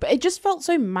 great, but it just felt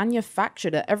so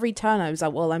manufactured. At every turn, I was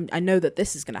like, well, I know that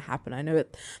this is going to happen. I know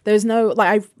it. There's no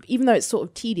like, even though it's sort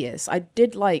of tedious, I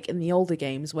did like in the older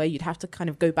games where you'd have to kind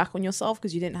of go back on yourself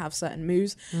because you didn't have certain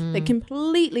moves. They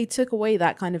completely took away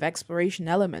that kind of exploration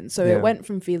element. So Yeah. it went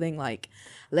from feeling like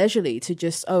leisurely to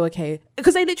just okay,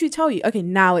 because they literally tell you, okay,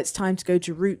 now it's time to go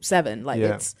to Route 7. Like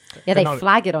Yeah. it's Yeah, they And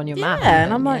flag it on your map. yeah,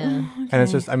 and I'm like, yeah. oh, And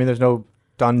it's okay. just, I mean, there's no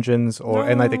dungeons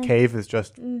and like the No. cave is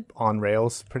just on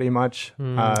rails pretty much.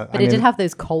 But it did have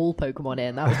those coal Pokemon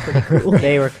in. That was pretty cool.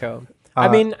 They were cool. I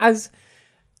mean,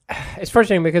 it's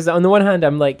frustrating because on the one hand,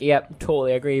 I'm like, yep,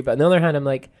 totally agree. But on the other hand, I'm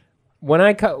like,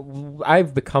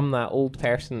 I've become that old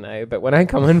person now, but when I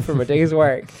come in from a day's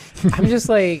work, I'm just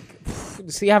like,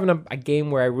 see, having a game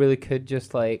where I really could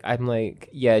just like, I'm like,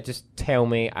 yeah, just tell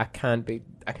me, I can't be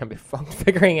fucked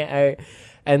figuring it out.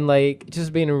 And like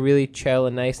just being really chill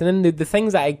and nice. And then the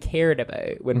things that I cared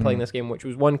about when playing this game, which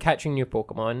was one, catching new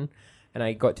Pokemon, and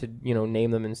I got to,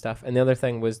 name them and stuff. And the other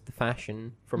thing was the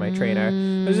fashion for my trainer.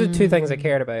 Those are the two things I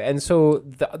cared about. And so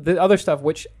the other stuff,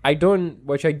 which I do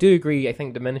agree, I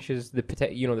think diminishes the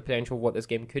the potential of what this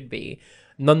game could be.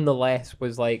 Nonetheless,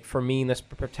 was like for me, this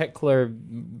particular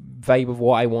vibe of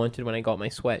what I wanted when I got my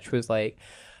Switch was like,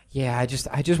 yeah, I just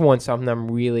want something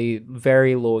I'm really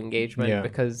very low engagement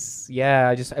because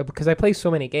because I play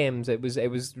so many games, it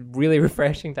was really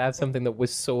refreshing to have something that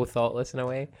was so thoughtless in a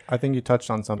way. I think you touched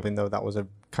on something though that was a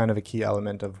kind of a key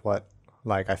element of what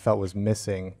like I felt was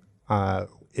missing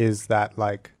is that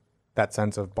like that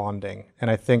sense of bonding. And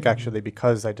I think actually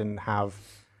because I didn't have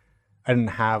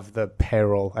the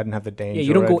peril, I didn't have the danger Yeah,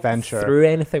 you don't or go adventure. through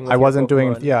anything. With I your wasn't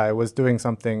doing Pokemon. I was doing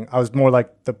something. I was more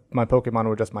like my Pokemon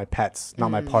were just my pets, not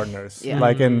my partners. Yeah.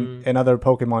 Like in other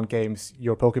Pokemon games,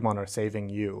 your Pokemon are saving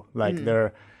you. Like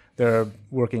they're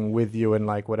working with you and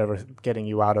like whatever, getting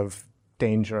you out of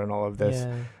danger and all of this.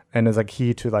 Yeah. And as a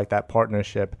key to like that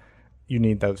partnership, you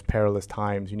need those perilous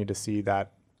times. You need to see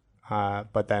that.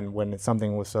 But then when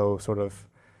something was so sort of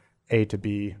A to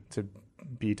B to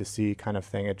B to C kind of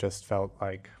thing, it just felt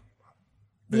like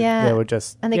they were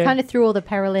just And they kind of threw all the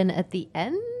peril in at the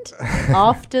end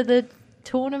after the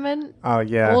tournament. oh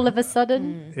yeah All of a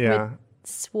sudden, yeah with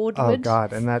Swordwood oh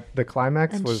god, and that the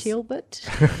climax and was Shieldbert.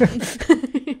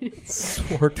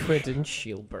 Swordwood and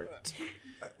Shieldbert.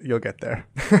 you'll get there.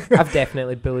 I've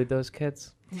definitely bullied those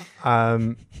kids.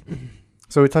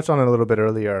 So we touched on it a little bit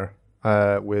earlier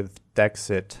with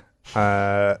Dexit.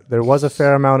 There was a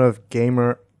fair amount of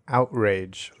gamer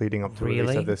outrage leading up to the release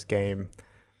Really? of this game.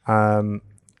 Partly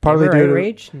Never due to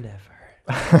outraged? Never.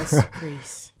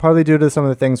 Grease. partly due to some of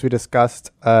the things we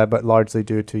discussed, but largely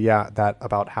due to that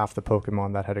about half the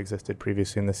Pokemon that had existed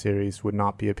previously in the series would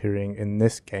not be appearing in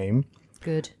this game,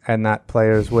 Good. and that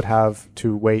players would have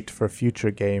to wait for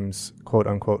future games, quote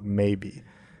unquote, maybe.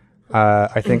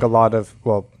 I think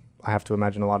I have to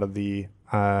imagine a lot of the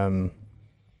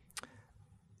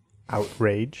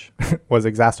outrage was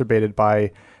exacerbated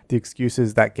by the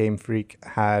excuses that Game Freak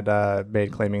had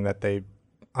made, claiming that they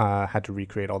had to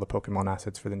recreate all the Pokemon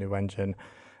assets for the new engine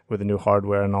with the new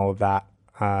hardware and all of that,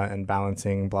 and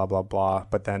balancing, blah, blah, blah.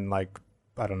 But then, like,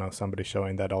 I don't know, somebody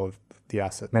showing that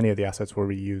many of the assets were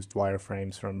reused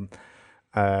wireframes from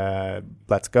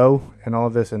Let's Go and all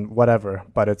of this and whatever.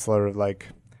 But it's sort of like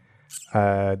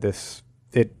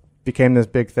it became this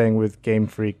big thing with Game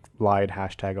Freak lied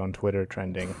hashtag on Twitter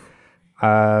trending.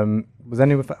 Was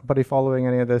anybody following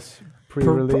any of this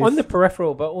pre-release? On the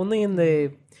peripheral, but only in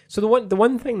the... So the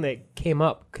one thing that came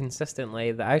up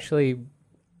consistently that actually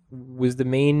was the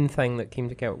main thing that came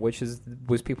to count,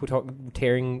 was people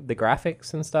tearing the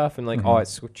graphics and stuff and like, oh,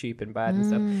 it's so cheap and bad and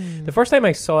stuff. The first time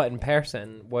I saw it in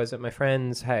person was at my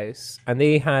friend's house, and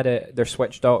they had their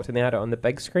Switch docked and they had it on the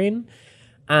big screen,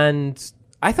 and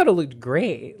I thought it looked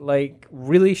great, like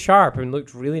really sharp and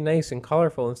looked really nice and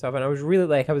colorful and stuff. And I was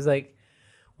like,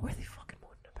 what are they fucking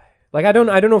moaning about? Like, I don't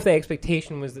know if the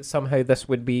expectation was that somehow this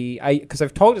would be, because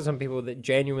I've talked to some people that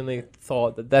genuinely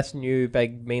thought that this new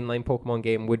big mainline Pokemon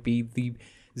game would be the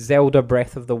Zelda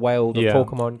Breath of the Wild of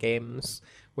Pokemon games,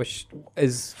 which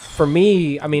is, for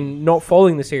me, I mean, not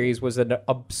following the series was an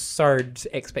absurd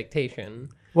expectation.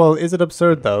 Well, is it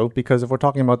absurd though? Because if we're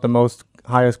talking about the most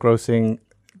highest grossing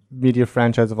media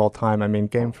franchise of all time, I mean,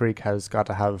 Game Freak has got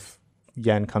to have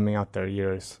yen coming out their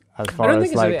years as I far don't as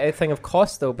think like it's a thing of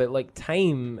cost though, but like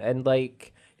time and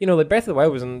like, like Breath of the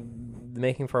Wild was in the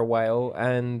making for a while,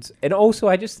 and also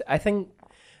I think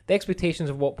the expectations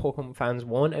of what Pokemon fans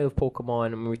want out of Pokemon,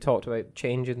 and we talked about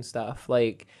change and stuff,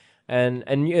 like And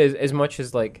as much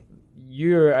as like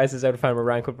you're as a Zelda fan were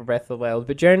ranked up for Breath of the Wild,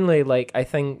 but generally like I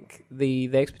think the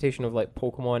expectation of like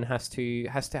Pokemon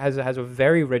has a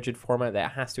very rigid format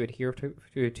that it has to adhere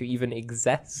to even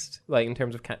exist, like in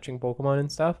terms of catching Pokemon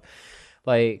and stuff.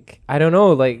 Like I don't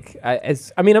know, like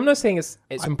I'm not saying it's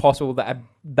impossible that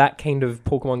that kind of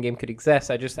Pokemon game could exist.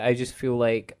 I just feel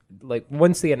like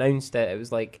once they announced it, it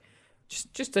was like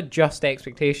just adjust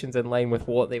expectations in line with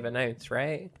what they've announced,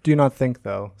 right? Do you not think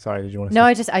though? Sorry, did you want to? No,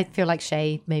 I feel like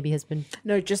Shay maybe has been.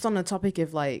 No, just on the topic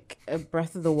of like a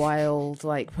Breath of the Wild,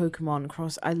 like Pokemon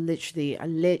Cross, I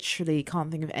literally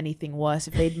can't think of anything worse.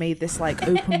 If they'd made this like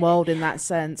open world in that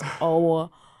sense, oh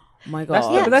my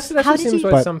god. That's How what did seems you-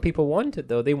 what some people wanted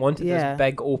though. They wanted Yeah. this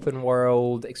big open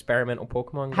world experimental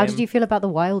Pokemon game. How did you feel about the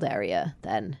wild area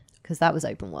then? Because that was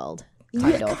open world,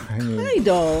 kind of. Kind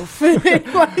of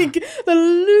like the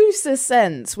looser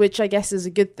sense, which I guess is a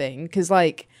good thing because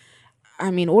like I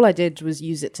mean all I did was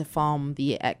use it to farm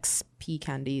the XP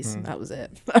candies. That was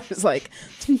it. I was like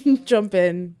jump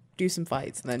in, do some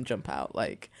fights and then jump out.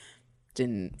 Like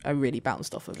I really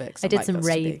bounced off of it 'cause I I'm did like, some that's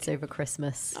raids big. over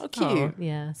Christmas. Oh, cute.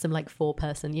 Yeah, some like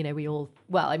 4-person, we all,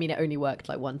 well, I mean, it only worked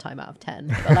like 1 time out of 10,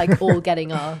 but like all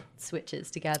getting our switches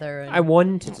together. And I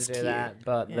wanted to do cute. that,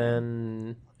 but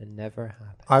then it never happened.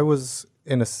 I was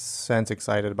in a sense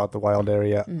excited about the wild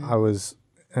area. I was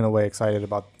in a way excited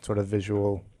about sort of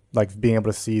visual, like being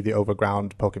able to see the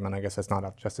overground Pokemon. I guess that's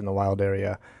not just in the wild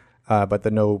area, but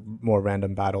the no more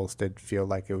random battles did feel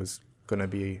like it was going to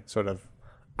be sort of.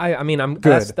 I mean,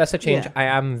 Good. that's a change. Yeah. I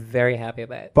am very happy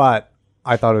about it. But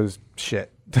I thought it was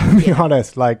shit, to be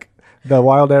honest. Like the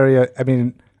wild area, I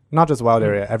mean, not just wild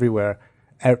area, everywhere.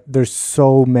 There's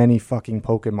so many fucking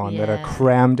Pokemon that are Yeah.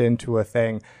 crammed into a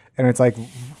thing. And it's like,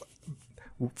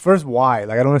 first, why?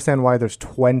 Like, I don't understand why there's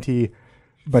 20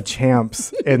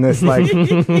 Machamps in this like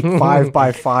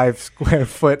 5x5 square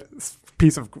foot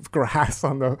piece of grass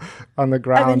on the And then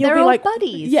ground. you'll They're be all like,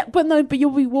 buddies. yeah, but you'll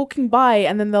be walking by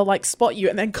and then they'll like spot you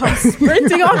and then come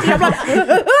sprinting after you. I'm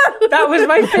like, That was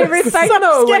my favorite thing So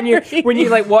though. scary. When you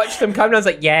like watch them come, and I was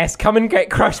like, yes, come and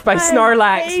get crushed by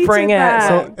Snorlax, hated bring it. that.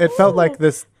 So So it felt like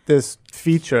this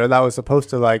feature that was supposed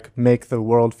to like make the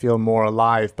world feel more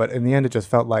alive, but in the end it just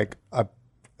felt like a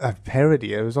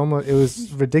parody. It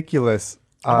was ridiculous.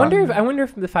 I wonder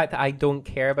if the fact that I don't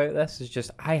care about this is just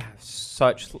I have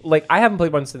such like I haven't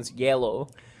played one since Yellow,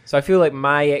 so I feel like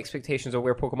my expectations of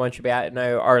where Pokemon should be at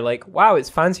now are like, wow,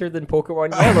 it's fancier than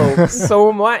Pokemon Yellow.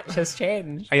 So much has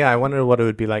changed. Yeah, I wonder what it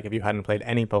would be like if you hadn't played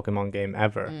any Pokemon game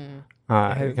ever,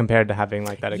 compared to having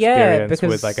like that Yeah, experience because-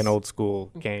 with like an old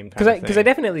school game. Because I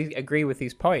definitely agree with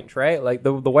these points, right? Like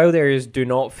the wild areas do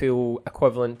not feel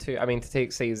equivalent to. I mean, to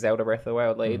take say Zelda Breath of the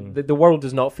Wild, like the world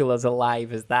does not feel as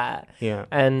alive as that. Yeah.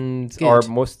 And Good. or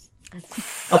most.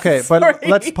 Okay, but Sorry.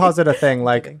 let's posit a thing.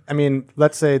 Like, I mean,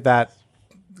 let's say that.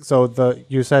 So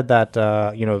you said that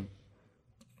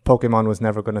Pokemon was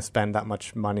never going to spend that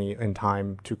much money and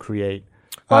time to create.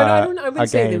 Well, I a wouldn't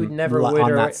say they game would never would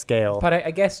on or- that scale. But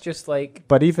I guess just like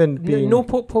But even being no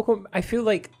Pokemon. I feel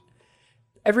like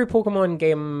every Pokemon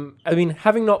game. I mean,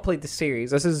 having not played the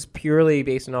series, this is purely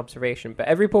based on observation. But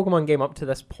every Pokemon game up to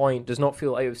this point does not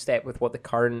feel out of step with what the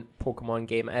current Pokemon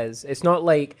game is. It's not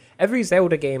like every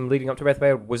Zelda game leading up to Breath of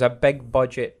the Wild was a big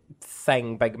budget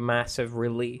thing, big massive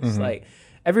release. Like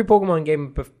every Pokemon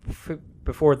game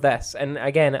before this, and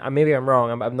again, maybe I'm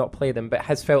wrong. I've not played them, but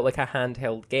has felt like a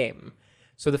handheld game.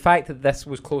 So the fact that this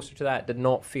was closer to that did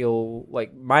not feel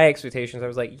like my expectations. I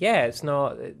was like, yeah, it's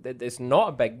not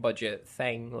a big budget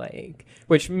thing, like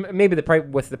which maybe the price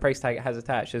with the price tag it has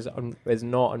attached is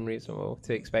not unreasonable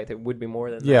to expect it would be more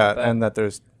than yeah, that. But and that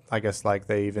there's, I guess, like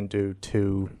they even do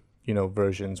 2,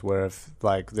 versions where if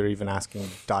like they're even asking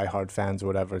diehard fans or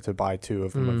whatever to buy 2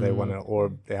 of them if they want to,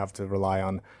 or they have to rely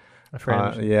on. a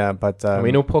friend. Yeah, but And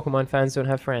we know Pokemon fans don't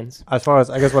have friends. as far as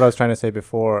I guess what I was trying to say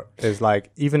before is like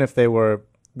even if they were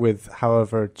with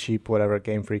however cheap whatever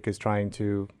Game Freak is trying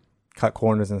to cut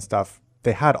corners and stuff,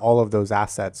 they had all of those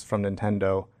assets from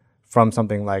Nintendo from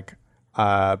something like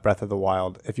Breath of the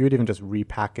Wild. If you had even just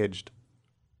repackaged,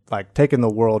 like taken the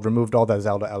world, removed all the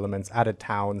Zelda elements, added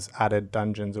towns, added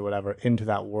dungeons or whatever into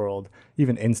that world,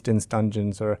 even instance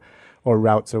dungeons or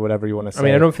routes or whatever you want to say. I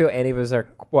mean, I don't feel any of us are.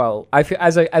 Well, I feel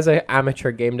as a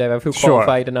amateur game dev, I feel Sure.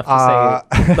 qualified enough to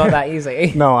say it's not that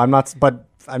easy. No, I'm not. But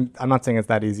I'm not saying it's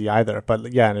that easy either.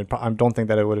 But yeah, and I don't think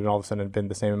that it would have all of a sudden been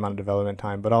the same amount of development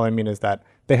time. But all I mean is that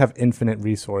they have infinite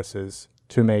resources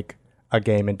to make a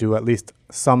game and do at least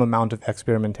some amount of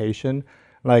experimentation.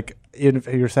 Like if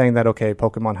you're saying that, okay,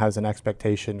 Pokemon has an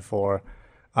expectation for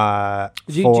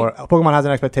Pokemon has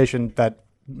an expectation that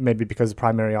maybe because the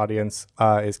primary audience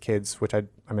is kids, which I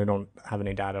I mean, I don't have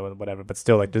any data or whatever, but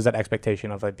still, like, there's that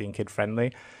expectation of like being kid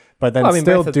friendly. But then Well, I mean,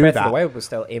 still Breath do of the that. Wild was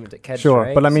still aimed at kids, Sure,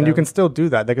 right? but I mean, you So- can still do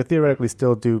that. They could theoretically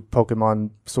still do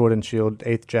Pokemon Sword and Shield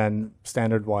 8th gen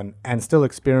standard one and still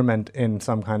experiment in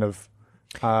some kind of.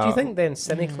 Do you think then,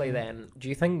 cynically, do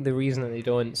you think the reason that they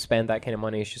don't spend that kind of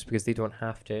money is just because they don't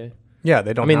have to? Yeah,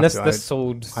 they don't. I mean, have this to.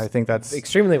 sold I think that's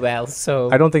extremely well. So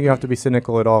I don't think you have to be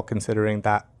cynical at all, considering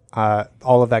that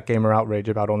all of that gamer outrage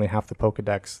about only half the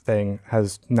Pokedex thing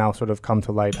has now sort of come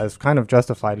to light as kind of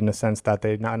justified in the sense that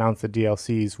they announced the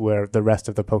DLCs where the rest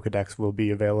of the Pokedex will be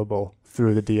available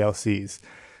through the DLCs.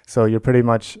 So you're pretty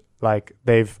much like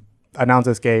they've announced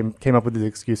this game, came up with these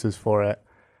excuses for it,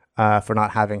 for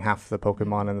not having half the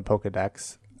Pokemon in the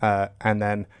Pokedex, and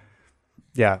then,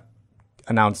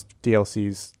 announced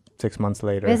DLCs 6 months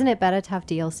later. Isn't it better to have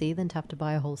DLC than to have to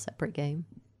buy a whole separate game?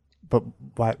 But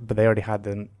why? But they already had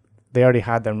them. They already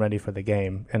had them ready for the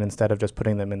game, and instead of just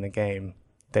putting them in the game,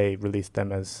 they released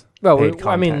them as paid content.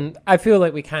 I mean, I feel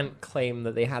like we can't claim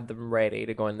that they had them ready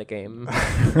to go in the game.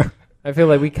 I feel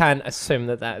like we can't assume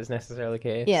that is necessarily the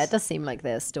case. Yeah, it does seem like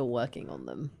they're still working on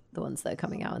them, the ones that are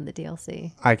coming out in the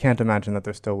DLC. I can't imagine that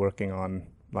they're still working on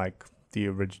like the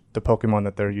Pokemon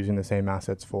that they're using the same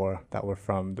assets for that were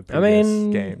from the previous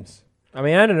games. I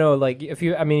mean, I don't know. Like, you've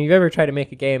ever tried to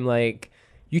make a game like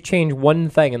you change one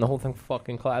thing and the whole thing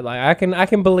fucking like I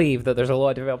can believe that there's a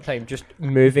lot of development time just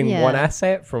moving one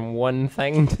asset from one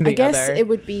thing to the other. I guess it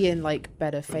would be in like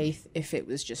better faith if it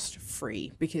was just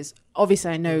free, because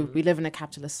obviously I know we live in a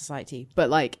capitalist society, but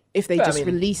like if they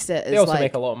released it as they also like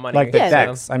make a lot of money. Like the Yeah.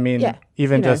 decks. I mean,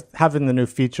 even just having the new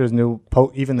features,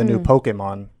 even the new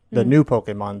Pokemon, the new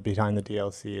Pokemon behind the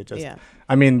DLC. It just,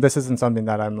 I mean, this isn't something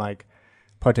that I'm like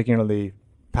particularly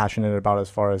passionate about as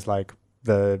far as like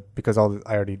because I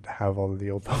already have all of the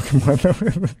old Pokemon that were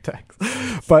in the decks,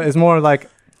 but it's more like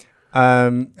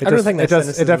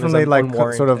it definitely like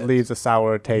sort of leaves a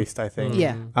sour taste, I think,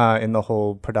 in the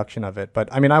whole production of it.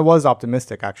 But I mean, I was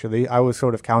optimistic actually. I was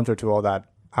sort of counter to all that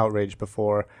outrage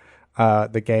before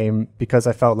the game, because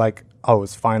I felt like it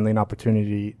was finally an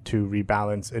opportunity to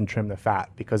rebalance and trim the fat,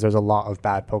 because there's a lot of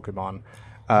bad Pokemon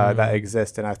that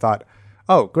exist, and I thought,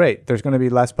 oh, great, there's going to be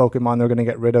less Pokemon. They're going to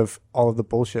get rid of all of the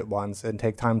bullshit ones and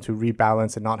take time to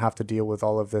rebalance and not have to deal with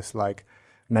all of this like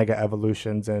mega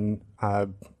evolutions and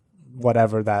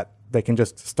whatever, that they can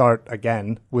just start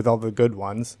again with all the good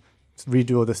ones,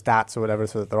 redo all the stats or whatever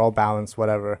so that they're all balanced,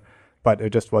 whatever. But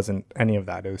it just wasn't any of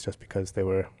that. It was just because they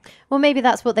were... Well, maybe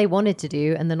that's what they wanted to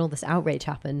do, and then all this outrage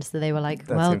happened, so they were like,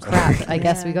 well, crap, I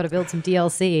guess we got to build some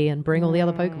DLC and bring all the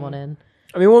other Pokemon in.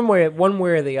 I mean, one way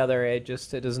or the other, it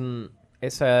doesn't...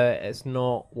 It's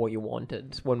not what you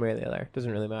wanted. One way or the other. It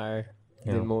doesn't really matter.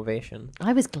 The motivation.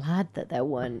 I was glad that there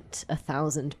weren't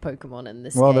 1,000 Pokemon in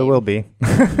this Well, game. there will be.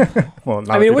 Well,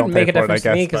 I mean, it wouldn't make a difference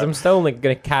to me, because I'm still like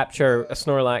going to capture a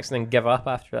Snorlax and then give up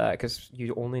after that, because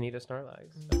you only need a Snorlax.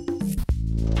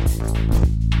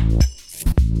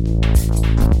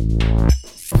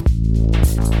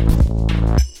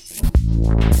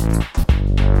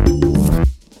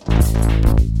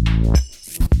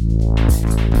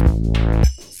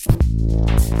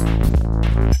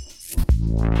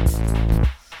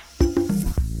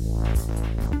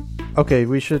 Okay,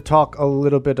 we should talk a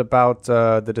little bit about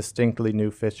the distinctly new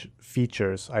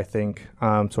features, I think,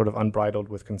 sort of unbridled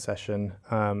with concession,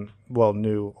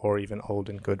 new or even old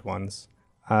and good ones,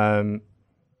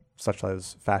 such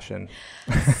as fashion.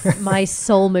 My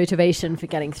sole motivation for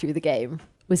getting through the game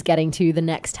was getting to the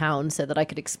next town so that I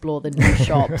could explore the new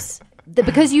shops.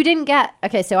 Because you didn't get...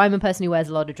 Okay, so I'm a person who wears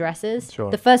a lot of dresses. Sure.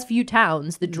 The first few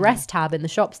towns, the dress tab in the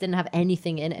shops didn't have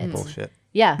anything in it. Bullshit.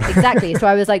 Yeah, exactly. So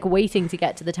I was like waiting to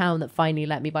get to the town that finally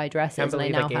let me buy Can't dresses, and I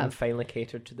believe now a game have. finally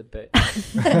catered to the boot.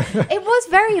 It was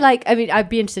very like, I mean, I'd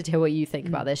be interested to hear what you think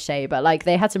about this, Shay, but like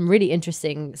they had some really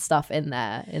interesting stuff in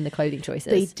there in the clothing choices.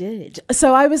 They did.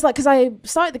 So I was like, because I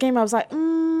started the game, I was like,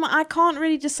 I can't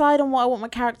really decide on what I want my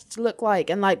character to look like.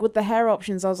 And like with the hair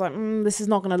options, I was like, this is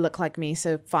not going to look like me.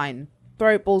 So fine.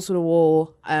 Throw it balls to the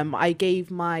wall. I gave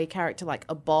my character like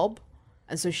a bob.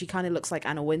 And so she kind of looks like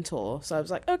Anna Wintour. So I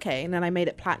was like, okay. And then I made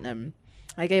it platinum.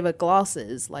 I gave her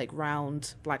glasses, like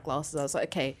round black glasses. I was like,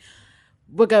 okay,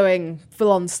 we're going full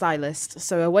on stylist.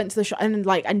 So I went to the shop and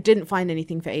like, I didn't find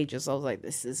anything for ages. I was like,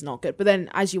 this is not good. But then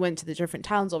as you went to the different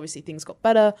towns, obviously things got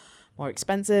better, more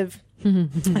expensive.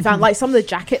 I found like some of the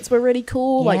jackets were really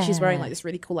cool. Like she's wearing like this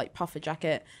really cool like puffer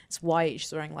jacket. It's white.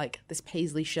 She's wearing like this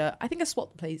paisley shirt. I think I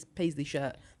swapped the paisley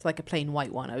shirt to like a plain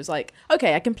white one. I was like,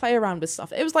 okay, I can play around with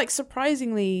stuff. It was like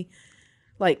surprisingly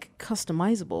like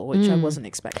customizable, which I wasn't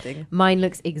expecting. Mine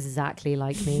looks exactly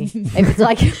like me. It was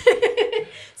like,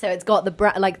 so it's got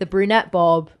the brunette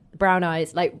bob, brown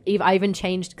eyes. Like I even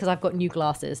changed because I've got new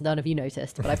glasses. None of you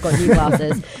noticed, but I've got new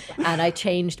glasses, and I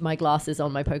changed my glasses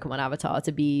on my Pokemon avatar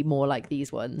to be more like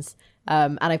these ones.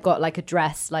 And I've got like a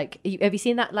dress. Like, have you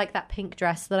seen that? Like that pink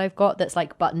dress that I've got that's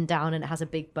like buttoned down and it has a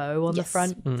big bow on the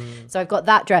front. So I've got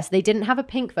that dress. They didn't have a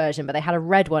pink version, but they had a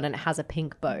red one and it has a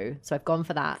pink bow. So I've gone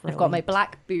for that. I've got my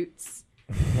black boots.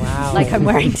 Wow. Like I'm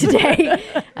wearing today,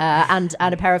 and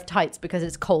a pair of tights because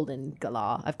it's cold in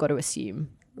Galar. I've got to assume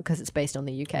because it's based on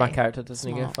the UK. My character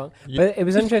doesn't give a fuck. But it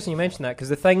was interesting you mentioned that because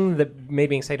the thing that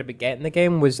made me excited about getting the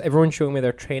game was everyone showing me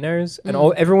their trainers and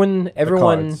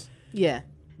everyone. Yeah.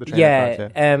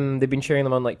 They've been sharing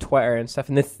them on like Twitter and stuff,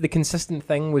 and the consistent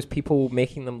thing was people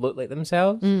making them look like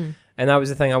themselves, and that was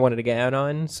the thing I wanted to get out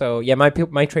on. So yeah, my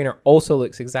trainer also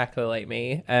looks exactly like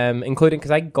me, including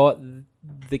because I got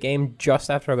the game just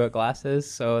after I got glasses,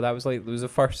 so that was like it was the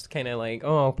first kind of like,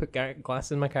 oh, I'll put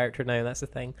glasses in my character now. That's the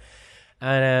thing,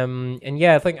 and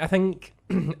yeah, I think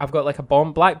I've got like a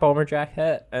black bomber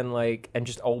jacket and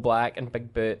just all black and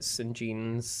big boots and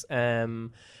jeans.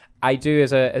 I do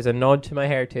as a nod to my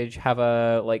heritage have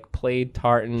a like plaid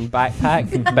tartan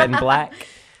backpack but in black.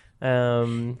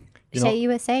 You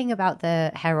were saying about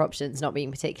the hair options not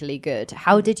being particularly good.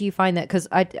 How did you find that? Because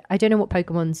I don't know what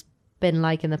Pokemon's been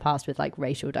like in the past with like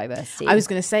racial diversity. I was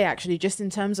going to say actually just in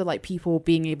terms of like people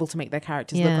being able to make their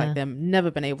characters look like them,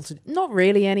 never been able to, not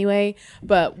really anyway,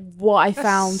 but what I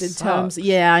found in terms,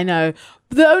 I know.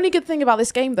 The only good thing about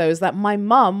this game though is that my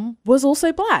mum was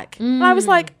also black. And I was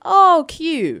like, oh,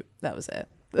 cute. That was it.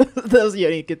 That was the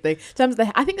only good thing. In terms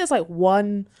of I think there's like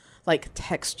one like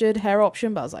textured hair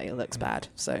option, but I was like, it looks bad.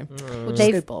 So we'll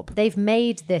just go Bob. They've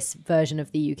made this version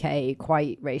of the UK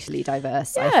quite racially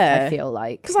diverse. I feel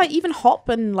like because like even Hop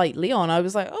and like Leon, I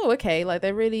was like, oh okay, like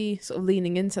they're really sort of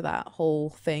leaning into that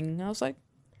whole thing. I was like,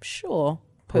 sure.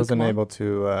 I wasn't able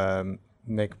to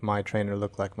make my trainer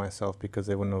look like myself because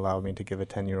they wouldn't allow me to give a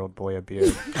 10-year-old boy a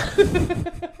beard.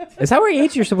 Is that what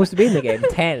age you're supposed to be in the game?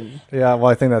 10? Yeah, well,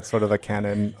 I think that's sort of a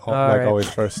canon, always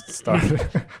first started.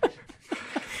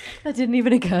 That didn't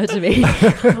even occur to me.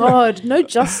 God, no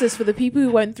justice for the people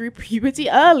who went through puberty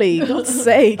early. God's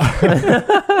sake.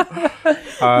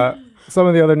 Some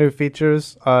of the other new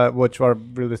features, which are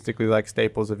realistically like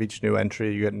staples of each new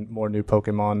entry, you get more new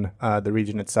Pokemon. The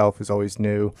region itself is always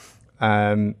new.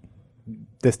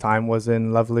 This time was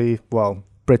in lovely,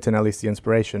 Britain, at least the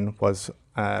inspiration was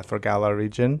for Galar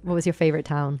region. What was your favourite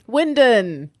town?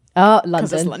 Wyndon. Oh,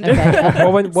 London. London. Okay.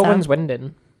 What one's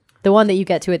Wyndon? The one that you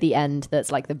get to at the end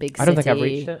that's like the big city. I don't think I've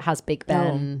reached it. Has Big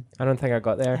Ben. I don't think I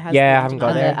got there. I haven't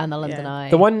got there. And the London Eye.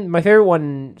 The one, my favourite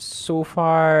one so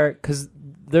far, because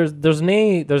there's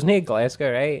no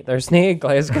Glasgow, right? There's no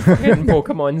Glasgow in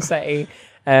Pokemon City,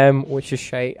 which is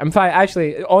shite. In fact,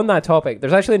 actually, on that topic,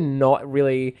 there's actually not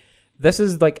really, this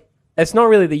is like, it's not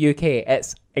really the UK,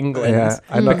 it's England.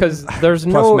 Because there's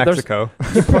no... Mexico.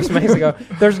 Plus Mexico.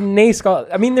 There's no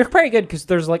Scotland. I mean, they're pretty good because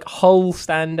there's like Hull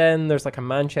stand-in, there's like a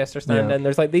Manchester stand-in,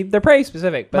 there's like, they're pretty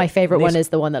specific. But my favourite one is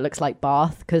the one that looks like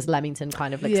Bath, because Leamington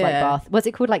kind of looks like Bath. What's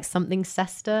it called? Like something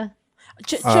Cester?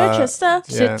 Chichester?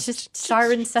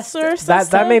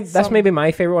 Cirencester? That's maybe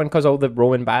my favourite one because all the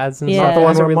Roman baths and It's stuff. not the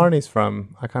one where Marnie's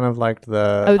from. I kind of liked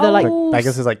the... I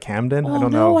guess it's like Camden. I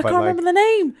don't know. I can't remember the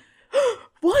name.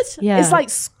 What? Yeah. It's like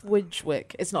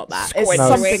Squidgewick. It's not that. It's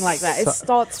something like that. It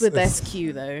starts with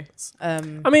SQ though.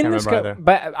 I mean,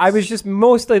 but I was just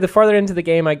mostly the further into the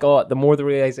game I got, the more the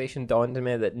realization dawned on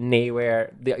me that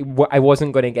I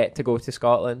wasn't going to get to go to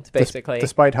Scotland, basically.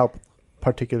 Despite how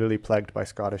particularly plagued by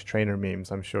Scottish trainer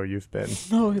memes, I'm sure you've been.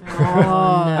 No.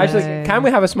 Actually, can we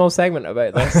have a small segment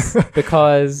about this?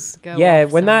 Because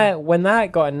when that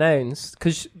got announced,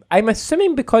 because I'm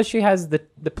assuming because she has the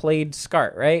plaid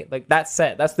skirt, right? Like that's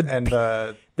it. That's the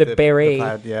beret. The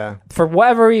plaid, For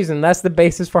whatever reason, that's the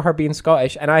basis for her being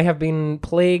Scottish. And I have been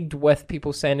plagued with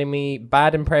people sending me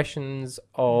bad impressions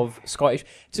of Scottish.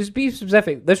 To be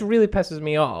specific, this really pisses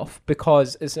me off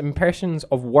because it's impressions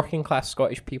of working class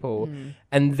Scottish people,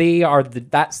 and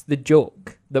that's the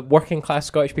joke. That working class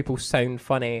Scottish people sound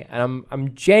funny, and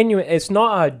I'm genuine. It's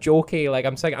not a jokey. Like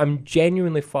I'm saying, I'm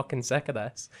genuinely fucking sick of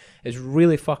this. It's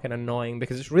really fucking annoying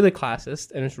because it's really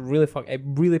classist and it really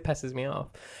pisses me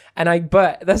off.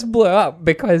 But this blew up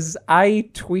because I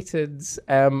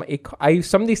tweeted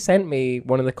somebody sent me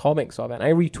one of the comics of it, and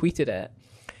I retweeted it,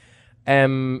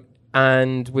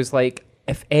 and was like,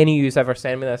 if any of you's ever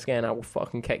send me this again, I will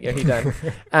fucking kick your head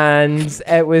in. And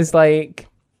it was like.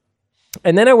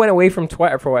 And then I went away from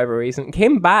Twitter for whatever reason,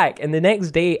 came back, and the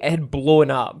next day it had blown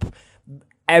up.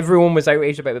 Everyone was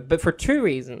outraged about it, but for two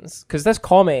reasons. Because this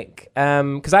comic,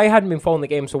 because I hadn't been following the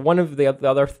game, so one of the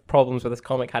other problems with this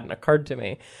comic hadn't occurred to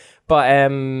me. But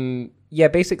yeah,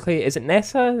 basically, is it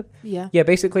Nessa? Yeah. Yeah,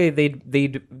 basically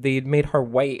they'd made her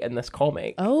white in this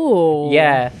comic. Oh.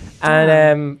 Yeah,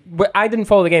 and I didn't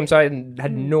follow the game, so I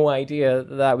had no idea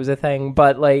that was a thing.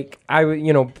 But like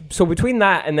so between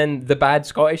that and then the bad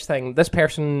Scottish thing, this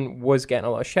person was getting a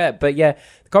lot of shit. But yeah,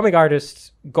 the comic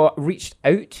artist reached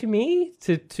out to me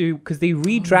to because they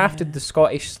redrafted the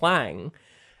Scottish slang.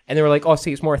 And they were like, "Oh,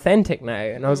 see, it's more authentic now."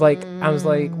 And I was like,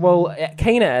 "Well, it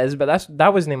kind of is, but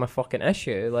that wasn't my fucking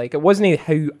issue. Like, it wasn't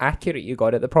how accurate you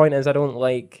got it. The point is, I don't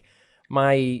like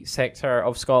my sector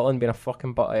of Scotland being a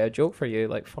fucking butt of a joke for you.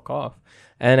 Like, fuck off."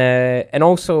 And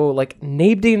also, like,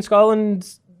 nobody in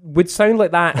Scotland would sound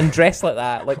like that and dress like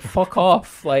that. Like, fuck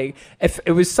off. Like, if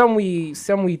it was some wee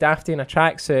dafty in a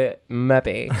tracksuit,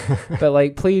 maybe. But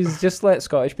like, please just let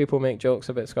Scottish people make jokes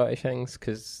about Scottish things,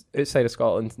 because outside of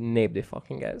Scotland, nobody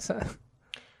fucking gets it.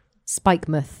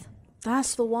 Spikemuth.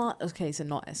 That's the one. Okay, so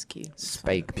not SQ.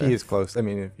 Spike. P is close. I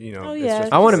mean, Oh, it's yeah.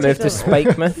 just I want to move to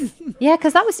Spikemuth. Yeah,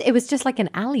 because it was just like an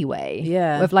alleyway.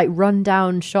 Yeah. With like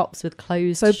rundown shops with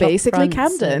closed So shop basically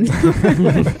fronts Camden.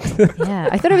 Yeah,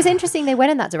 I thought it was interesting they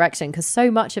went in that direction because so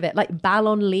much of it, like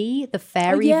Ballon-Lee, the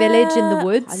fairy yeah. village in the I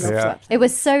woods, loved that. it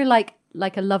was so like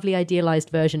a lovely idealized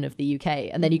version of the UK.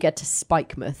 And then you get to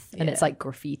Spikemuth and it's Yeah. like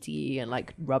graffiti and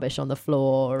like rubbish on the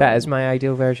floor. That is my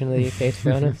ideal version of the UK, to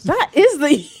be honest. That is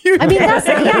the I mean, that's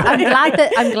yeah.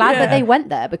 I'm glad that they went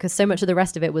there because so much of the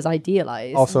rest of it was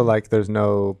idealized. also like there's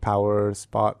no power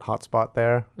hotspot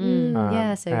there.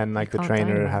 Yeah, so and like you the can't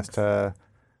trainer Dynamax.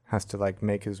 has to like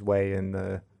make his way in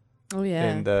the Oh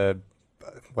yeah. in the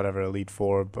whatever Elite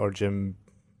Four or gym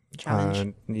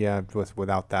Challenge.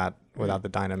 without the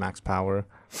Dynamax power.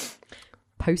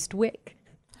 Postwick,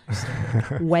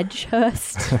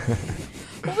 Wedgehurst,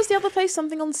 What was the other place?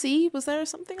 Something on sea? Was there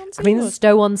something on sea? I mean, Or-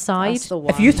 Stow on Side. That's the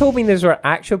one. If you told me those were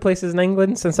actual places in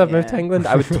England since I've moved to Yeah. England,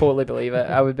 I would totally believe it.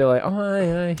 I would be like, oh,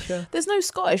 aye, sure. There's no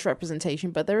Scottish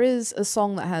representation, but there is a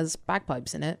song that has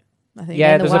bagpipes in it. I think.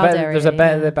 Yeah, in the there's a wild bit. area, There's a bit.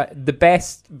 yeah. Of the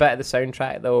best bit of the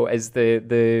soundtrack though is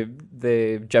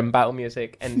the gym battle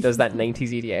music and does that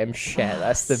 90s EDM shit.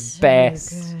 That's the So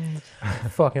best.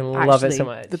 good. Fucking love it so Actually,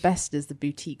 much. The best is the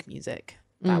boutique music.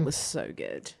 That Mm. was so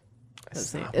good.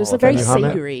 It's It not was all a very Can you hum it?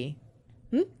 savoury.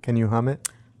 Can you hum it?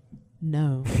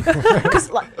 No, because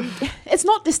like it's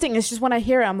not distinct. It's just when I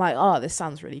hear it, I'm like, oh, this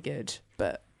sounds really good.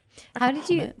 But How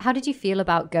did you feel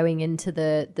about going into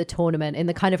the tournament in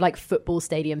the kind of like football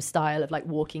stadium style of like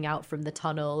walking out from the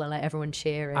tunnel and like everyone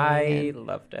cheering? I and-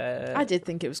 loved it. I did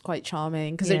think it was quite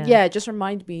charming because Yeah. it just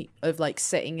reminded me of like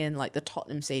sitting in like the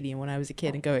Tottenham Stadium when I was a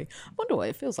kid and going, I wonder what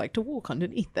it feels like to walk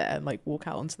underneath there and like walk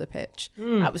out onto the pitch.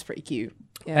 That was pretty cute.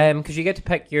 Yeah. Because you get to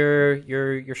pick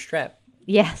your strip.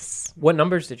 Yes, What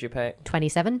numbers did you pick?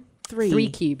 27. 3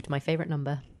 cubed, my favorite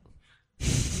number.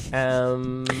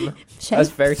 That's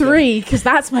very 3 because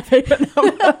that's my favorite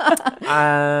number.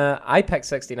 I picked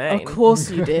 69. Of course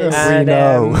you did. And,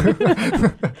 know.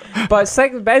 But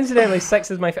incidentally,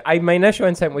 6 is my. My initial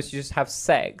intent was to just have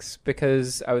 6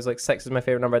 because I was like 6 is my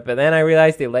favorite number. But then I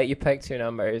realized they let you pick 2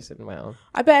 numbers, and well,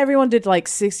 I bet everyone did like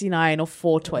 69 or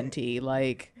 420.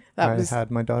 Like that I was.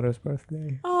 had my daughter's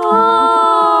birthday.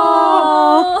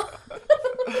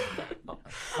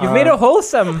 you've made it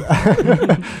wholesome.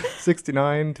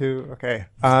 69 to okay.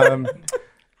 Now do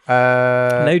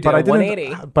but a I didn't.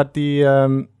 180. But the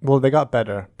well, they got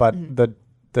better. But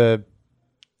the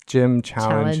gym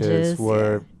challenges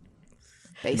were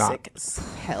Basic as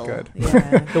hell. good.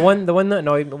 Yeah. The one that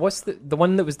annoyed me. What's the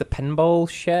one that was the pinball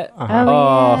shit? Uh-huh. Oh,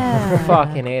 Oh, yeah.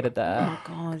 fucking hated that. Oh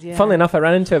god, yeah. Funnily enough, I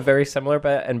ran into a very similar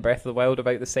bit in Breath of the Wild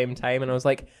about the same time, and I was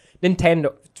like,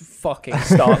 Nintendo, fucking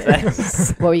stop this.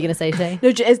 What were you going to say, Shay?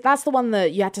 No, that's the one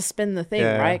that you had to spin the thing,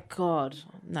 Yeah. right? God,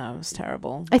 no, it was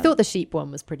terrible. I thought the sheep one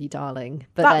was pretty darling,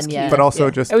 but That's then yeah, cute. But also Yeah.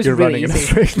 just It was you're really running in a easy.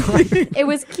 straight line. it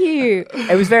was cute.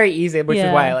 It was very easy, which is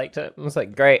Yeah. why I liked it. I was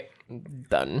like, great,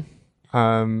 done.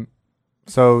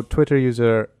 So Twitter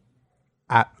user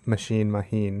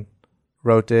 @MachineMaheen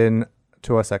wrote in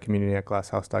to us at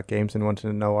community@glasshouse.games and wanted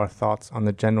to know our thoughts on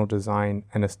the general design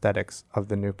and aesthetics of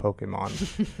the new Pokemon.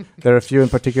 There are a few in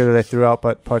particular they threw out,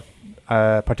 but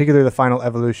particularly the final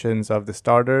evolutions of the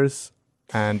starters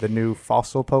and the new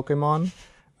fossil Pokemon.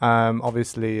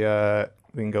 Obviously,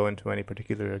 we can go into any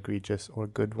particular egregious or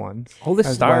good ones. All the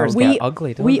as stars well. get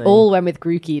ugly, don't We they? all went with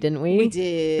Grookey, didn't we? We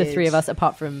did. The 3 of us,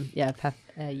 apart from Pep,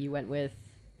 you went with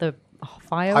the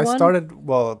fire I one. started,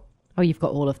 well, Oh, you've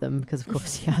got all of them because of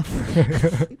course you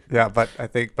have. yeah, but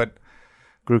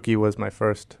Grookey was my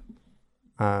first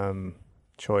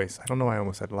choice. I don't know why I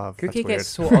almost said love. That's Cookie weird. gets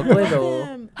so ugly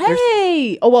though.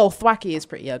 Hey! Oh well, Thwacky is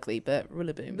pretty ugly, but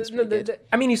Rillaboom is No, pretty good.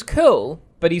 I mean, he's cool,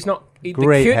 but he's not the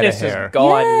great head of cuteness hair. is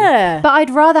gone. Yeah. But I'd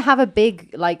rather have a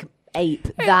big like ape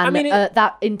than I mean,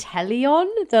 that Inteleon.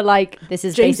 The like this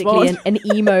is James basically Bond. an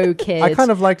emo kid. I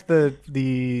kind of liked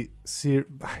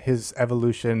his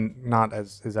evolution, not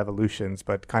as his evolutions,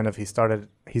 but kind of he started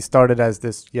as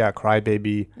this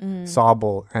crybaby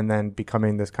Sobble, and then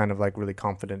becoming this kind of like really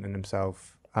confident in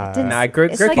himself. Nah,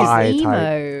 it's like Spy it's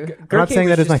type. emo. I'm not saying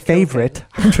that is my favorite.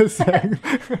 I'm just saying.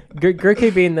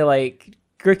 Gurki being the like.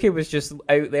 Gurki was just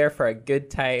out there for a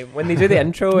good time. When they do the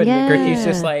intro and Yeah. Gurki's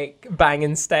just like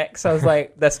banging sticks, I was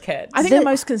like, this kid. I think the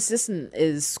most consistent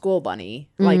is Squall Bunny.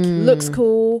 Like, looks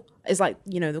cool. Is like,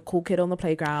 you know, the cool kid on the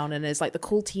playground, and is like the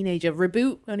cool teenager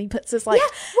Reboot when he puts his like,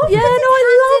 I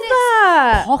love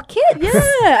that. Pocket?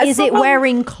 Yeah. Is it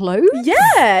wearing clothes?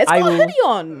 Yeah, it's I got a will- hoodie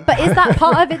on. But is that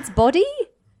part of its body?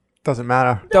 Doesn't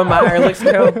matter. Don't matter, it looks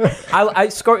cool. I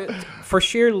score for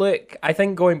sheer look. I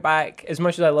think going back, as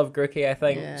much as I love Gurki, I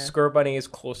think Squirrel Bunny is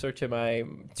closer to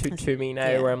me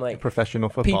now. Where I'm like Professional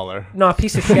footballer. no, a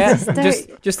piece of shit.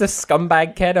 just a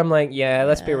scumbag kid. I'm like, yeah,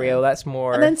 let's be real. That's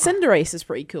more. And then Cinderace is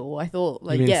pretty cool. I thought,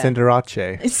 like, You mean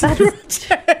Cinderace? It's Cinderace.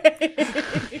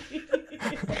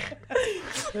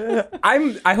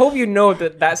 I hope you know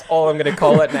that that's all I'm going to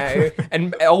call it now,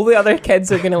 and all the other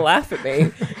kids are going to laugh at me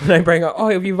when I bring up, oh,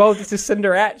 you've evolved into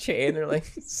Cinderace, and they're like,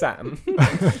 Sam.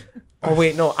 Oh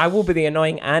wait, no, I will be the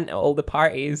annoying aunt at all the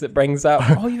parties that brings up,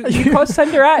 oh, you called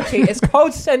Cinderace? It's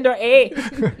called Cinderace.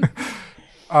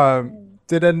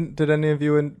 Did any of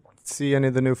you see any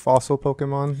of the new fossil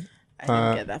Pokemon? I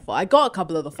didn't get that far. I got a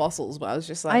couple of the fossils, but I was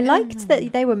just like, I liked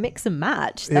that they were mix and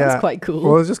match. That was quite cool.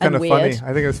 Well, it was just kind and of funny. weird.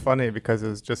 I think it was funny because it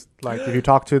was just like if you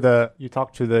talk to the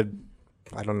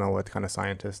I don't know what kind of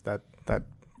scientist that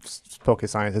Poke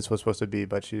scientist was supposed to be,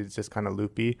 but she's just kind of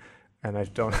loopy. And I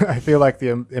feel like the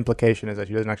implication is that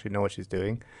she doesn't actually know what she's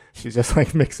doing. She's just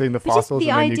like mixing the But just fossils. the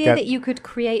and then idea you get, that you could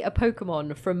create a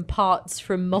Pokemon from parts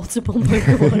from multiple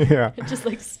Pokemon. Yeah. Just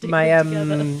like stick My them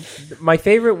together. my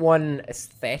favorite one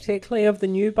aesthetically of the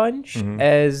new bunch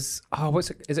is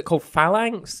is it called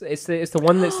Phalanx? It's the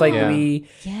one that's like Yeah. Yeah.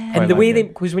 and the Quite way like they,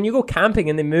 because when you go camping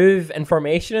and they move in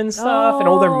formation and stuff and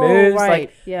all their moves, right,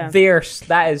 like yeah.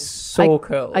 that is so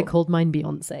cool. I called mine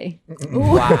Beyonce.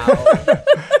 Wow.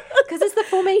 Because it's the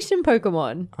formation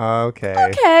Pokemon. okay.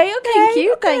 okay,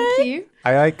 Thank you.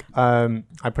 I like.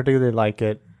 I particularly like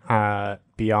it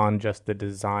beyond just the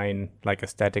design, like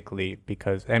aesthetically,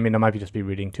 because I mean, I might just be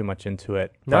reading too much into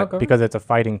it, No, but go because it's a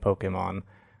fighting Pokemon,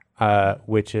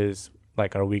 which is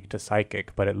like are weak to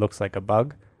Psychic, but it looks like a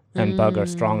bug, and bug are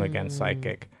strong against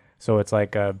Psychic, so it's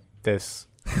like this.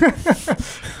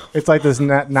 It's like this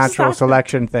natural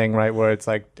selection thing, right? Where it's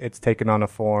like it's taken on a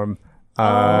form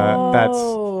that's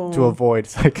to avoid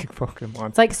psychic Pokemon.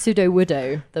 It's like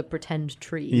Sudowoodo, the pretend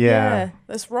tree. Yeah.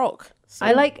 Let's rock. So,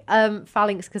 I like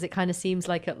Phalanx because it kind of seems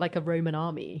like a Roman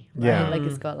army. Right? Yeah. Like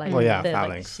it's got like Well, yeah, the like,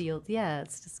 Phalanx. shield. Yeah,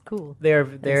 it's just cool.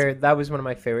 That was one of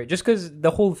my favorite, just because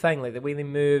the whole thing, like the way they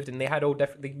moved and they had all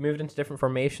different, they moved into different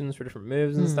formations for different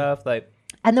moves and stuff. Like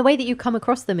And the way that you come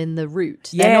across them in the route.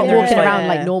 Yeah, They're not they're walking like- around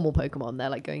like normal Pokemon. They're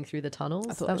like going through the tunnels.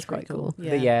 I thought That it was quite pretty cool.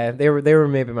 Yeah. they were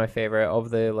maybe my favorite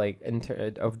of the like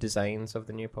of designs of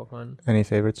the new Pokemon. Any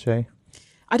favorites, Shay?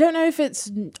 I don't know if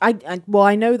it's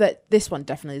I know that this one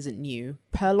definitely isn't new.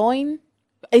 Purloin,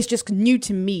 it's just new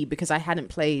to me because I hadn't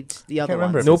played the other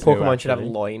remember ones. No it's new, Pokemon should have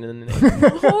actually. loin in the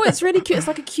name. Oh, it's really cute. It's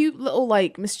like a cute little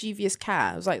like mischievous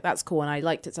cat. I was like, that's cool, and I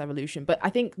liked its evolution. But I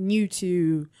think new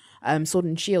to Sword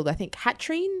and Shield, I think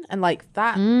Hatrine and like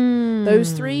that,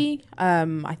 those three,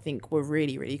 I think were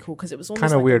really really cool because it was almost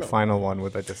Kind of like a weird little- final one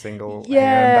with like a single Yeah.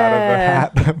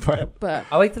 hand out of the hat. But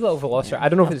I like the little Velociraptor. I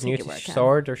don't know if I'll it's new take it to where I can.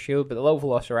 Sword or Shield, but the little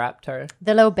Velociraptor.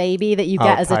 The little baby that you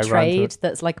get as a Tyrantod. trade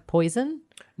that's like poison.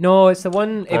 No, it's the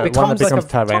one. It One becomes that like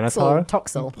becomes a Tyranitar.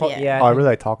 Toxel. yeah. Oh, I really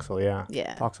like Toxel. Yeah,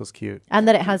 Yeah. Toxel's cute. And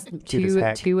that it has Cute as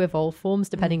heck. two evolved forms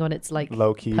depending on its like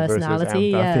Low key versus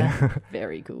personality. amped up, Yeah.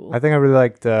 Very cool. I think I really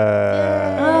liked.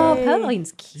 Oh,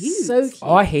 Purloin's cute. so cute.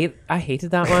 Oh, I hated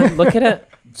that one. Look at it,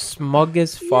 smug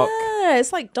as fuck. Yeah,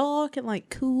 it's like dark and like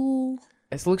cool.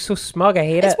 It looks so smug. I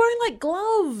hate It's it. wearing like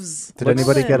gloves. Did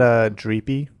anybody get a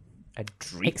Dreepy? A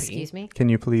dreepy. Excuse me. Can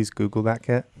you please Google that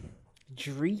kit?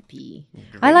 Dreepy.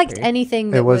 I liked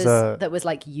anything that It was was a- that was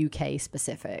like UK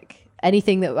specific.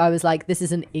 Anything that I was like, this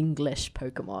is an English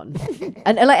Pokemon,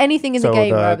 and like anything in So the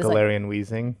game where I the was like, Galarian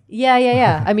Wheezing.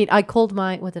 yeah. I mean, I called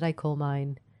mine. What did I call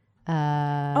mine?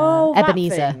 Oh, that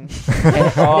Ebenezer. thing.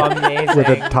 Oh, amazing. With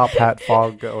the top hat,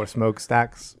 fog, or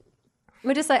smokestacks.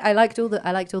 We're just like I liked all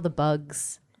the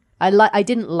bugs. I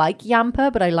didn't like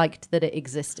Yamper, but I liked that it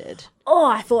existed. Oh,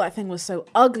 I thought that thing was so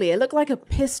ugly. It looked like a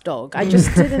piss dog. I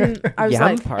just didn't. I was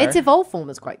like, Yamper? Its evolved form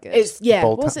was quite good. it's yeah.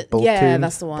 Bolt- What was it? Bolton? Yeah,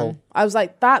 that's the one. I was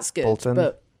like, that's good, Bolton?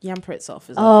 but Yamper itself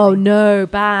is. Oh ugly. no,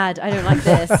 bad. I don't like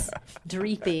this.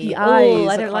 Dreepy. The Oh, eyes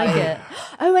I are don't like like- it.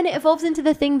 Oh, and it evolves into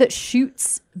the thing that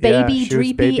shoots baby shoots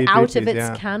Dreepy baby out of Dreepies, its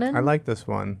yeah. cannon. I like this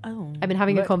one. Oh. I've been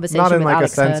having a conversation Not in with like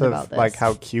Alex a sense Hearn of about this. like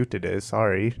how cute it is.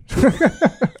 Sorry,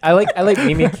 I like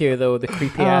Mimikyu though, the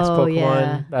creepy ass Oh, Pokemon.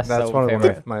 yeah. That's that's so one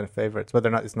favorite. of my favorites, but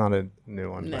they're not. It's not a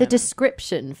new one. No. the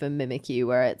description for Mimikyu,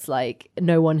 where it's like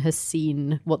no one has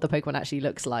seen what the Pokemon actually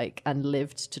looks like and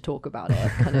lived to talk about it.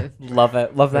 Kind of. Love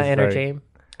it. Love that That's very- energy.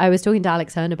 I was talking to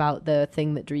Alex Hearn about the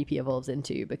thing that Dreepy evolves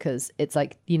into because it's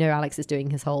like, Alex is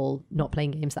doing his whole not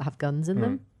playing games that have guns in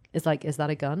them. It's like, is that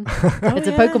a gun? It's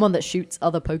a yeah. Pokemon that shoots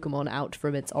other Pokemon out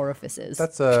from its orifices.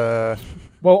 That's a.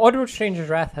 Well, Oddworld Stranger's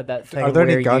Wrath had that thing. Are there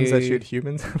any where guns that you- shoot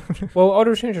humans? Well,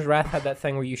 Oddworld Stranger's Wrath had that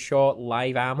thing where you shot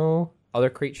live ammo, other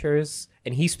creatures,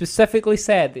 and he specifically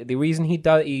said that the reason he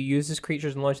uses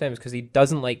creatures and launch them is because he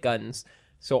doesn't like guns.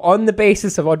 So on the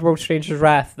basis of Oddworld Stranger's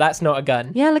Wrath, that's not a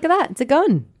gun. Yeah, look at that. It's a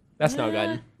gun. That's not a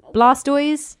gun.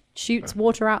 Blastoise shoots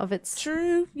water out of its...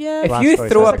 True. Yeah. If Blastoise you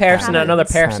throw has a a person at another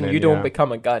cannon. person, Cannon, you don't yeah.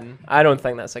 become a gun. I don't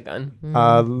think that's a gun.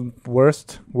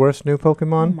 Worst new Oh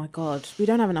Pokemon. my god, we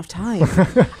don't have enough time.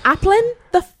 Applin?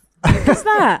 The fuck is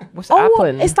that? What's oh,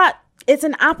 Applin? It's that. It's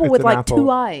an apple It's with an like apple two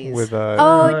eyes. with a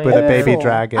Oh, with a baby awful.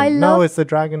 dragon. I No, love- it's the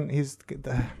dragon. It's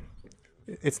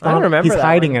I don't not. remember He's that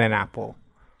hiding one. in an apple.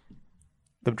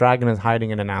 The dragon is hiding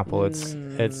in an apple. It's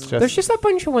just. There's just a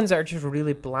bunch of ones that are just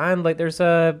really bland. Like there's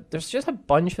just a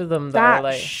bunch of them that that are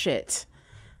like shit.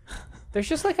 there's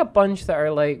just like a bunch that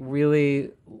are like really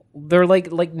they're like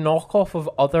knockoff of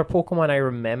other Pokemon I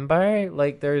remember.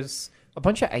 Like there's a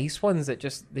bunch of ice ones that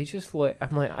they just look.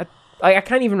 I'm like I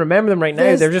can't even remember them right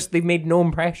now. They've made no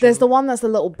impression. There's the one that's the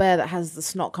little bear that has the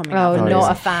snot coming out. Oh, of it. not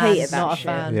I a fan. hated that Not a shit.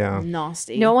 fan. Yeah.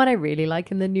 Nasty. You know what I really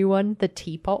like in the new one? The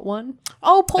teapot one.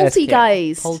 Oh, SK.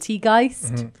 Poltegeist.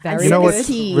 Poltegeist. Very You know Sick what's of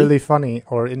tea. really funny,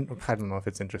 I don't know if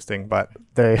it's interesting, but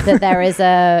they.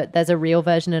 That there's a real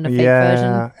version and a fake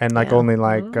version. and like Yeah. only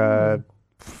like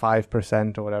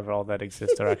 5% or whatever all that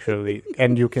exists are actually,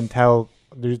 and you can tell.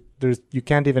 There's you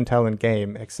can't even tell in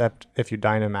game except if you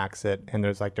Dynamax it, and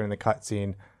there's like during the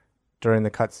cutscene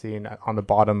on the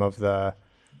bottom of the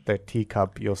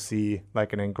teacup you'll see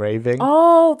like an engraving.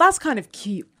 Oh, that's kind of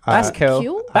cute. That's cool.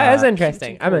 Cute? That is Uh,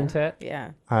 interesting. I'm into it.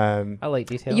 Yeah. I like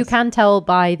details. You can tell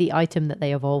by the item that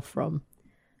they evolve from.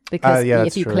 Because Yeah, if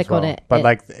that's you true click as well. on it, But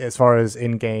like as far as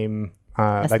in game,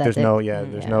 like there's Aesthetic. no Yeah.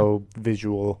 no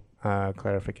visual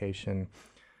clarification.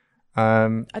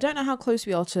 I don't know how close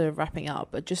we are to wrapping up,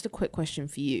 but just a quick question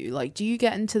for you. Like, do you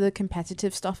get into the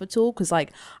competitive stuff at all? Because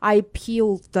like I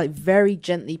very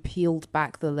gently peeled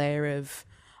back the layer of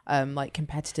like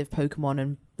competitive Pokemon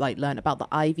and like learn about the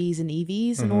IVs and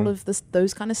EVs and all of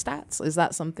those kind of stats. Is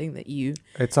that something that you?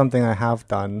 It's something I have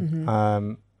done,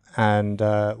 and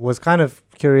was kind of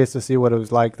curious to see what it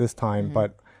was like this time.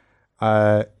 But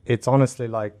it's honestly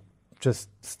like just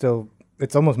still,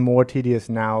 it's almost more tedious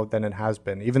now than it has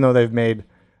been. Even though they've made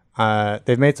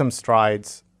some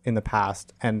strides in the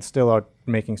past, and still are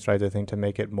making strides, I think, to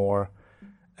make it more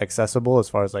accessible as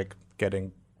far as like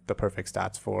getting the perfect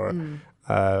stats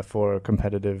for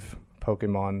competitive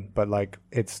Pokemon. But like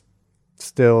it's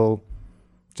still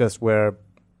just where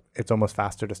it's almost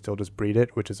faster to still just breed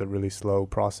it, which is a really slow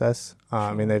process.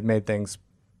 I mean, they've made things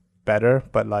better,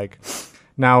 but like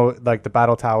now, like the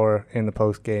battle tower in the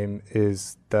post game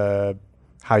is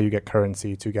how you get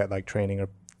currency to get like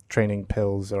training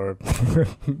pills or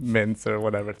mints or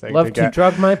whatever thing. Love to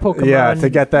drug my Pokemon. Yeah, to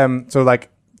get them. So like,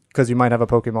 because you might have a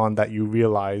Pokemon that you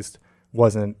realized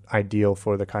wasn't ideal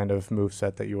for the kind of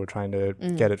moveset that you were trying to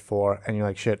get it for, and you're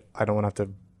like, shit, I don't want to have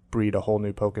to breed a whole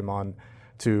new Pokemon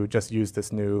to just use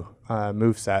this new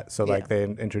moveset. So like they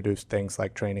introduced things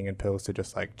like training and pills to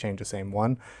just like change the same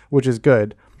one, which is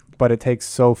good, but it takes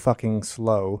so fucking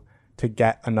slow to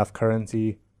get enough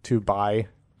currency to buy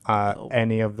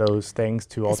any of those things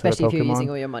to alter the especially Pokemon. if you're using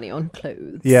all your money on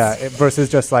clothes. Yeah, versus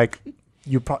just like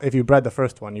if you bred the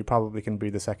first one, you probably can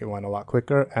breed the second one a lot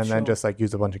quicker, and then just like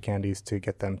use a bunch of candies to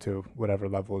get them to whatever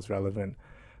level is relevant.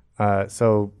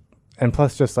 So, and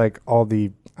plus just like all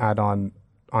the add-on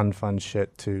unfun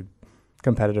shit to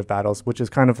competitive battles, which is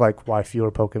kind of like why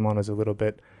fewer Pokemon is a little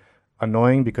bit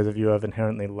annoying, because if you have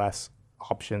inherently less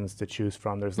options to choose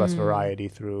from, there's less variety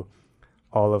through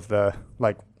all of the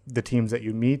teams that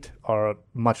you meet are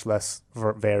much less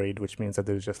varied, which means that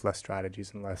there's just less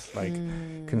strategies and less like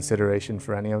consideration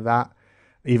for any of that,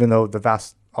 even though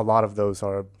a lot of those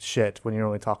are shit when you're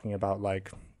only talking about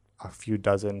like a few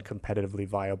dozen competitively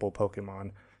viable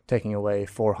Pokemon. Taking away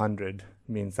 400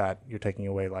 means that you're taking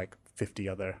away like 50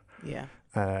 other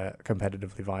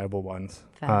competitively viable ones.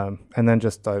 And then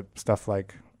just stuff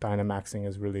like Dynamaxing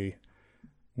is really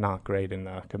not great in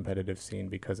the competitive scene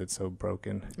because it's so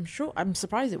broken. I'm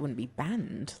surprised it wouldn't be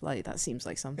banned. Like, that seems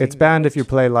like something. It's banned if you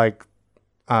play like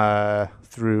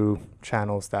through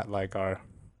channels that like are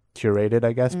curated,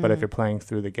 I guess. But if you're playing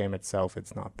through the game itself,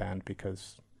 it's not banned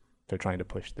because they're trying to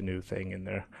push the new thing in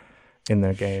their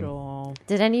game. Sure.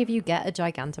 Did any of you get a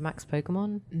Gigantamax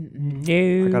Pokemon?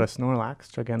 No. I got a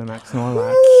Snorlax, Gigantamax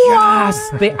Snorlax. Yes,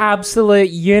 the absolute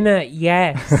unit.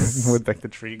 Yes. With like the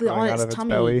tree growing out of its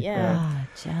belly. Ah,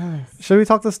 jealous. Should we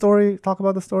talk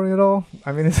about the story at all?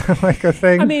 I mean, is that like a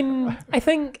thing? I mean,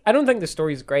 I don't think the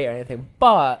story's great or anything,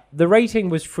 but the writing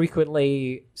was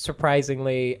frequently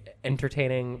surprisingly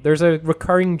entertaining. There's a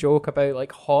recurring joke about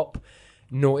like Hop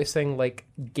noticing like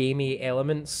gamey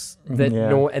elements that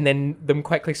and then them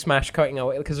quickly smash cutting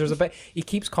out, because there's a bit he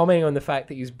keeps commenting on the fact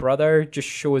that his brother just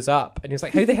shows up and he's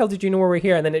like, how the hell did you know we were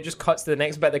here? And then it just cuts to the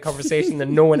next bit of the conversation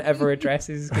and no one ever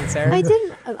addresses his concerns. I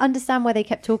didn't understand why they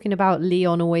kept talking about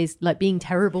Leon always like being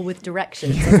terrible with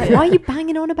directions. I was like, why are you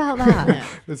banging on about that?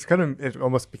 It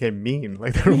almost became mean,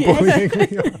 like they were bullying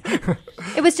Leon.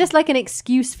 It was just like an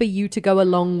excuse for you to go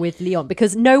along with Leon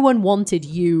because no one wanted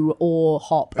you or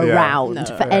Hop around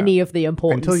for any of the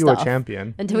important until you stuff. were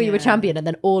champion. Until you were champion, and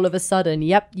then all of a sudden,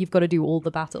 you've got to do all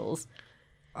the battles.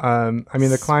 I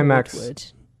mean, the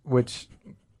climax, which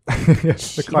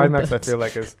the climax, I feel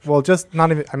like is just not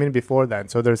even. I mean, before then,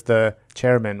 so there's the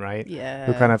chairman, right? Yeah.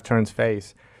 Who kind of turns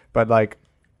face, but like,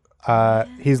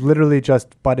 he's literally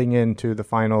just butting into the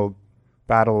final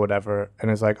battle, or whatever, and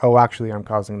is like, oh, actually, I'm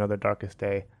causing another Darkest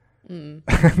Day.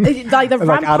 Like the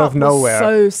ramp out of up nowhere. was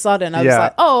so sudden. I was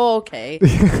like, oh, okay.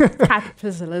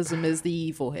 Capitalism is the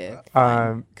evil here.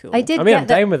 Fine. Cool. I did. I mean, I'm get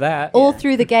that down with that. all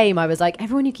through the game. I was like,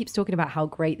 everyone who keeps talking about how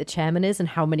great the chairman is and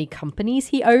how many companies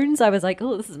he owns, I was like,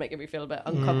 oh, this is making me feel a bit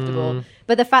uncomfortable.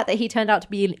 But the fact that he turned out to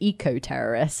be an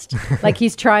eco-terrorist, like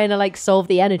he's trying to like solve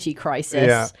the energy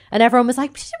crisis, and everyone was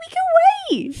like, we can wait.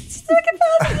 It's like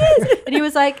 1,000 years, and he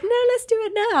was like, no, let's do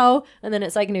it now. And then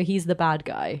it's like, no, he's the bad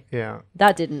guy. Yeah,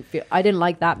 that didn't feel. I didn't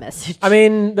like that message. I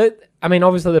mean,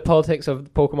 obviously the politics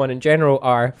of Pokemon in general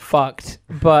are fucked,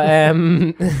 but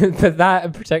but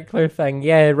that particular thing,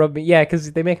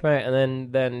 because they make him out,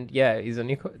 and then he's an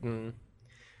eco.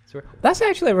 So that's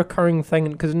actually a recurring thing,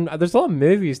 because there's a lot of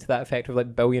movies to that effect of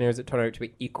like billionaires that turn out to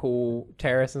be eco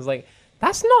terrorists. And it's like,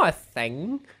 that's not a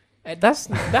thing.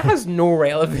 That has no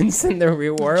relevance in the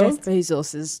real world. Jeff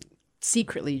Bezos is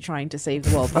secretly trying to save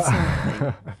the world. That's not a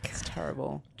thing. It's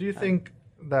terrible. Do you think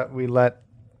that we let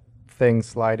things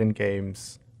slide in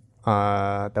games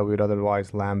that we would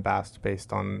otherwise lambast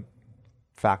based on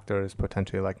factors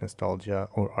potentially like nostalgia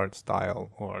or art style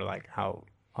or like how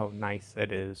nice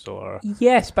it is? Or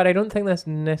yes, but I don't think that's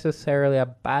necessarily a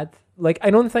bad like I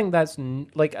don't think that's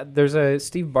like there's a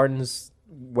Steve Burns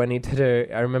when he did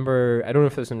I remember, I don't know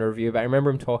if it was in a review, but I remember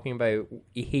him talking about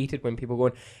he hated when people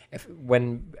going,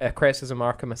 when a criticism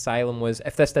Arkham Asylum was,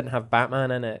 if this didn't have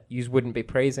Batman in it, you wouldn't be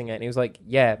praising it. And he was like,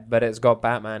 yeah, but it's got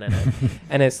Batman in it.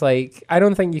 And it's like, I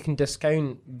don't think you can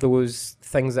discount those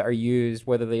things that are used,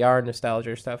 whether they are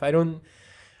nostalgia or stuff.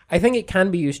 I think it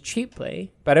can be used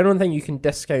cheaply, but I don't think you can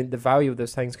discount the value of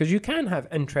those things, because you can have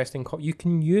you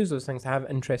can use those things to have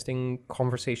interesting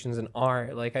conversations in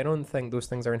art. Like, I don't think those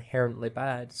things are inherently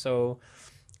bad. So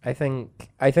I think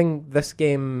this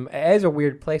game, it is a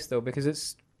weird place though,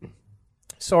 because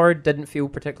Sword didn't feel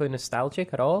particularly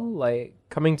nostalgic at all. Like,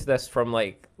 coming to this from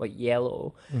like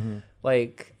Yellow,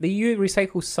 like they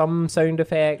recycle some sound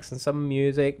effects and some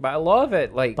music, but a lot of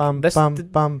it like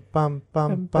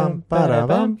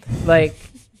like,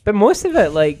 but most of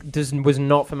it like was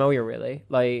not familiar really.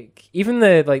 Like even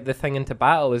the thing into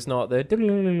battle is not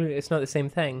it's not the same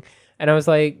thing. And I was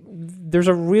like, there's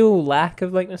a real lack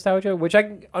of like nostalgia, which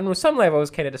on some level I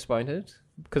was kind of disappointed,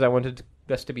 because I wanted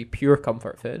this to be pure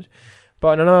comfort food. But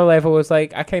on another level, I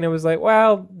kind of was like,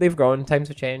 well, they've gone, times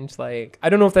have changed. Like, I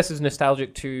don't know if this is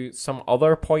nostalgic to some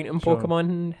other point in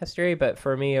Pokemon history, but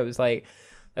for me, it was like,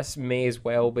 this may as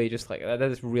well be just like,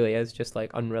 this really is just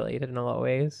like unrelated in a lot of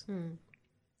ways.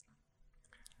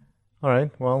 All right,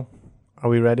 well, are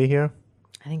we ready here?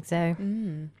 I think so.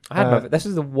 This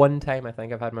is the one time I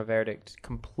think I've had my verdict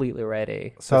completely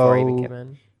ready before I even came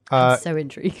in. I'm so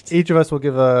intrigued. Each of us will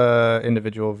give a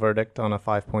individual verdict on a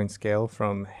 5-point scale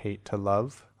from hate to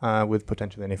love, with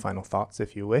potentially any final thoughts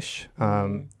if you wish.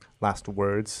 Last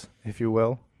words, if you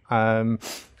will. Who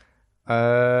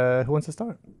wants to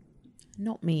start?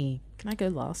 Not me. Can I go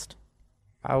last?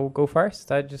 I'll go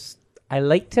first. I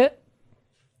liked it.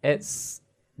 It's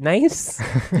nice.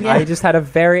 I just had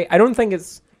I don't think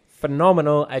it's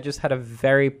phenomenal. I just had a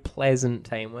very pleasant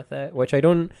time with it, which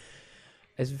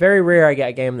it's very rare I get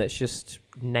a game that's just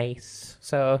nice.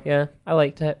 So yeah, I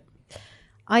liked it.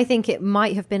 I think it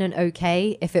might have been an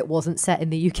okay if it wasn't set in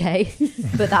the UK,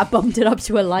 but that bumped it up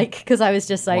to a like, because I was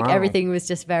just like, everything was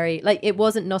just very, like, it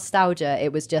wasn't nostalgia.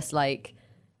 It was just like,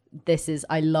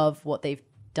 I love what they've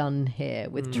done here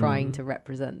with trying to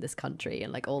represent this country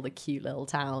and like all the cute little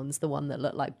towns, the one that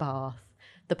looked like Bath,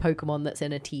 the Pokemon that's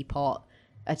in a teapot.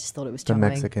 I just thought it was charming. The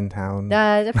Mexican town.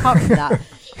 Apart from that,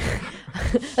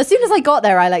 as soon as I got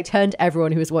there, I like turned to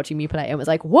everyone who was watching me play and was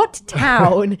like, "What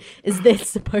town is this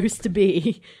supposed to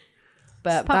be?"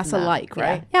 But that's a like,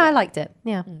 right? Yeah, I liked it.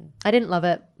 Yeah, I didn't love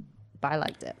it, but I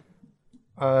liked it.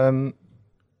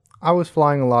 I was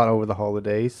flying a lot over the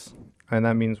holidays, and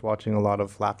that means watching a lot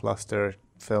of lackluster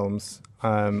films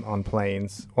on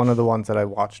planes. One of the ones that I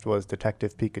watched was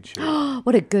Detective Pikachu.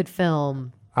 What a good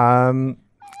film!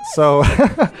 So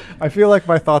I feel like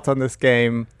my thoughts on this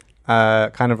game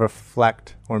kind of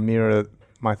reflect or mirror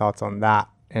my thoughts on that,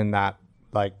 in that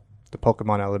like the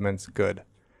Pokemon element's good,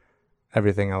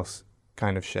 everything else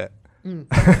kind of shit.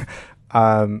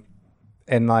 And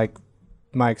like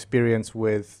my experience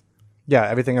with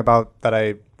everything about that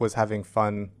I was having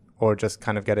fun or just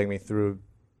kind of getting me through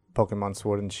Pokemon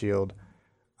Sword and Shield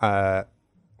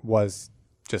was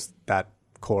just that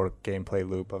core gameplay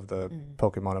loop of the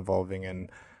Pokemon evolving and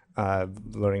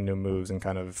learning new moves and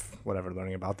kind of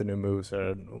learning about the new moves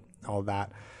or all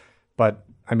that. But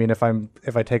I mean, if I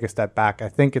take a step back, I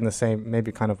think in the same,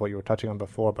 maybe kind of what you were touching on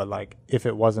before, but like if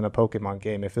it wasn't a Pokemon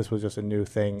game, if this was just a new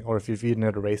thing, or if you've even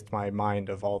erased my mind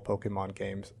of all Pokemon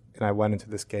games and I went into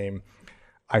this game,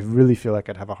 I really feel like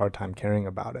I'd have a hard time caring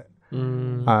about it.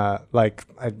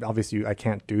 Obviously I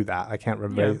can't do that. I can't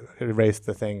erase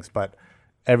the things, but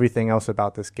everything else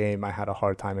about this game I had a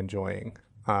hard time enjoying.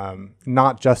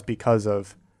 Not just because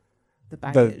of the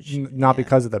baggage,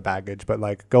 because of the baggage, but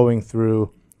like going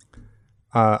through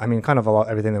kind of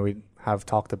everything that we have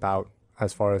talked about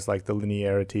as far as like the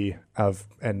linearity of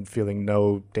and feeling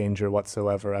no danger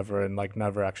whatsoever ever, and like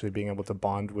never actually being able to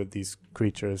bond with these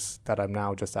creatures that I'm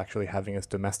now just actually having as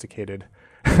domesticated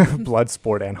blood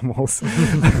sport animals.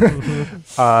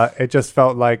 It just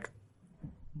felt like,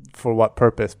 for what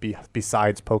purpose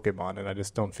besides Pokemon, and I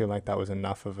just don't feel like that was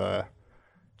enough of a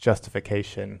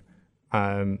justification.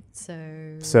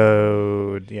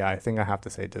 So yeah, I think I have to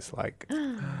say dislike.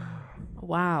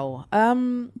 Wow.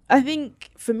 I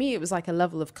think for me it was like a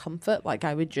level of comfort. Like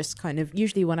I would just kind of,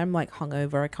 usually when I'm like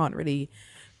hungover, I can't really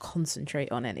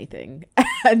concentrate on anything.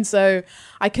 And so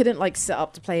I couldn't like sit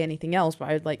up to play anything else, but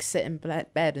I would like sit in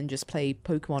bed and just play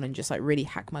Pokemon and just like really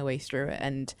hack my way through it.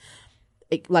 And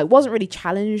it like wasn't really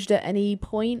challenged at any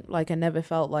point. Like I never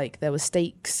felt like there were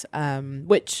stakes,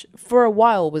 which for a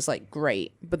while was like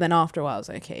great. But then after a while I was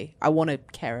like, okay, I want to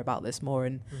care about this more.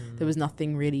 And there was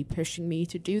nothing really pushing me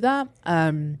to do that.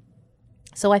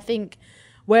 So I think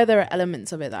where there are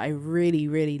elements of it that I really,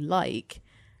 really like,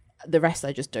 the rest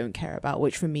I just don't care about,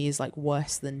 which for me is like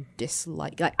worse than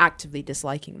actively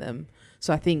disliking them.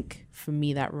 So I think for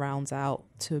me that rounds out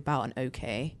to about an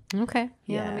okay. Okay.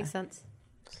 Yeah, that makes sense.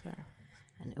 So.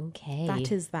 An okay.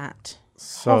 That is that.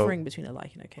 So hovering between a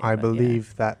like and okay. I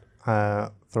believe that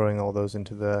throwing all those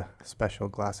into the special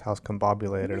Glasshouse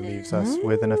combobulator leaves us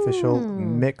with an official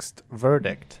mixed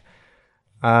verdict.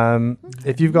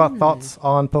 If you've got thoughts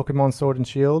on Pokemon Sword and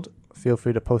Shield, feel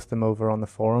free to post them over on the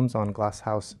forums on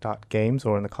glasshouse.games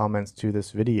or in the comments to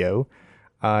this video.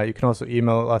 You can also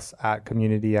email us at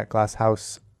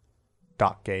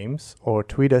community@glasshouse.games or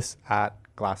tweet us at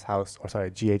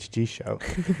GHG show.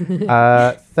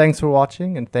 Thanks for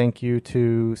watching, and thank you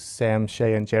to Sam,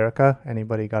 Shay, and Jerica.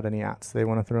 Anybody got any ats they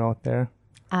want to throw out there?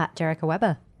 At Jerica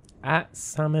Weber. At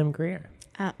Sam M. Greer.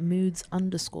 At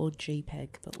moods_JPEG,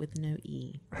 but with no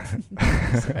E.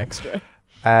 So extra.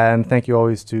 And thank you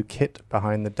always to Kit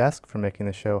behind the desk for making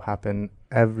the show happen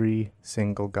every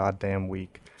single goddamn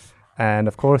week. And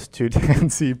of course to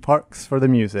Nancy Parks for the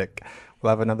music. We'll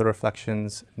have another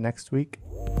Reflections next week.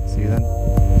 See you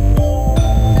then.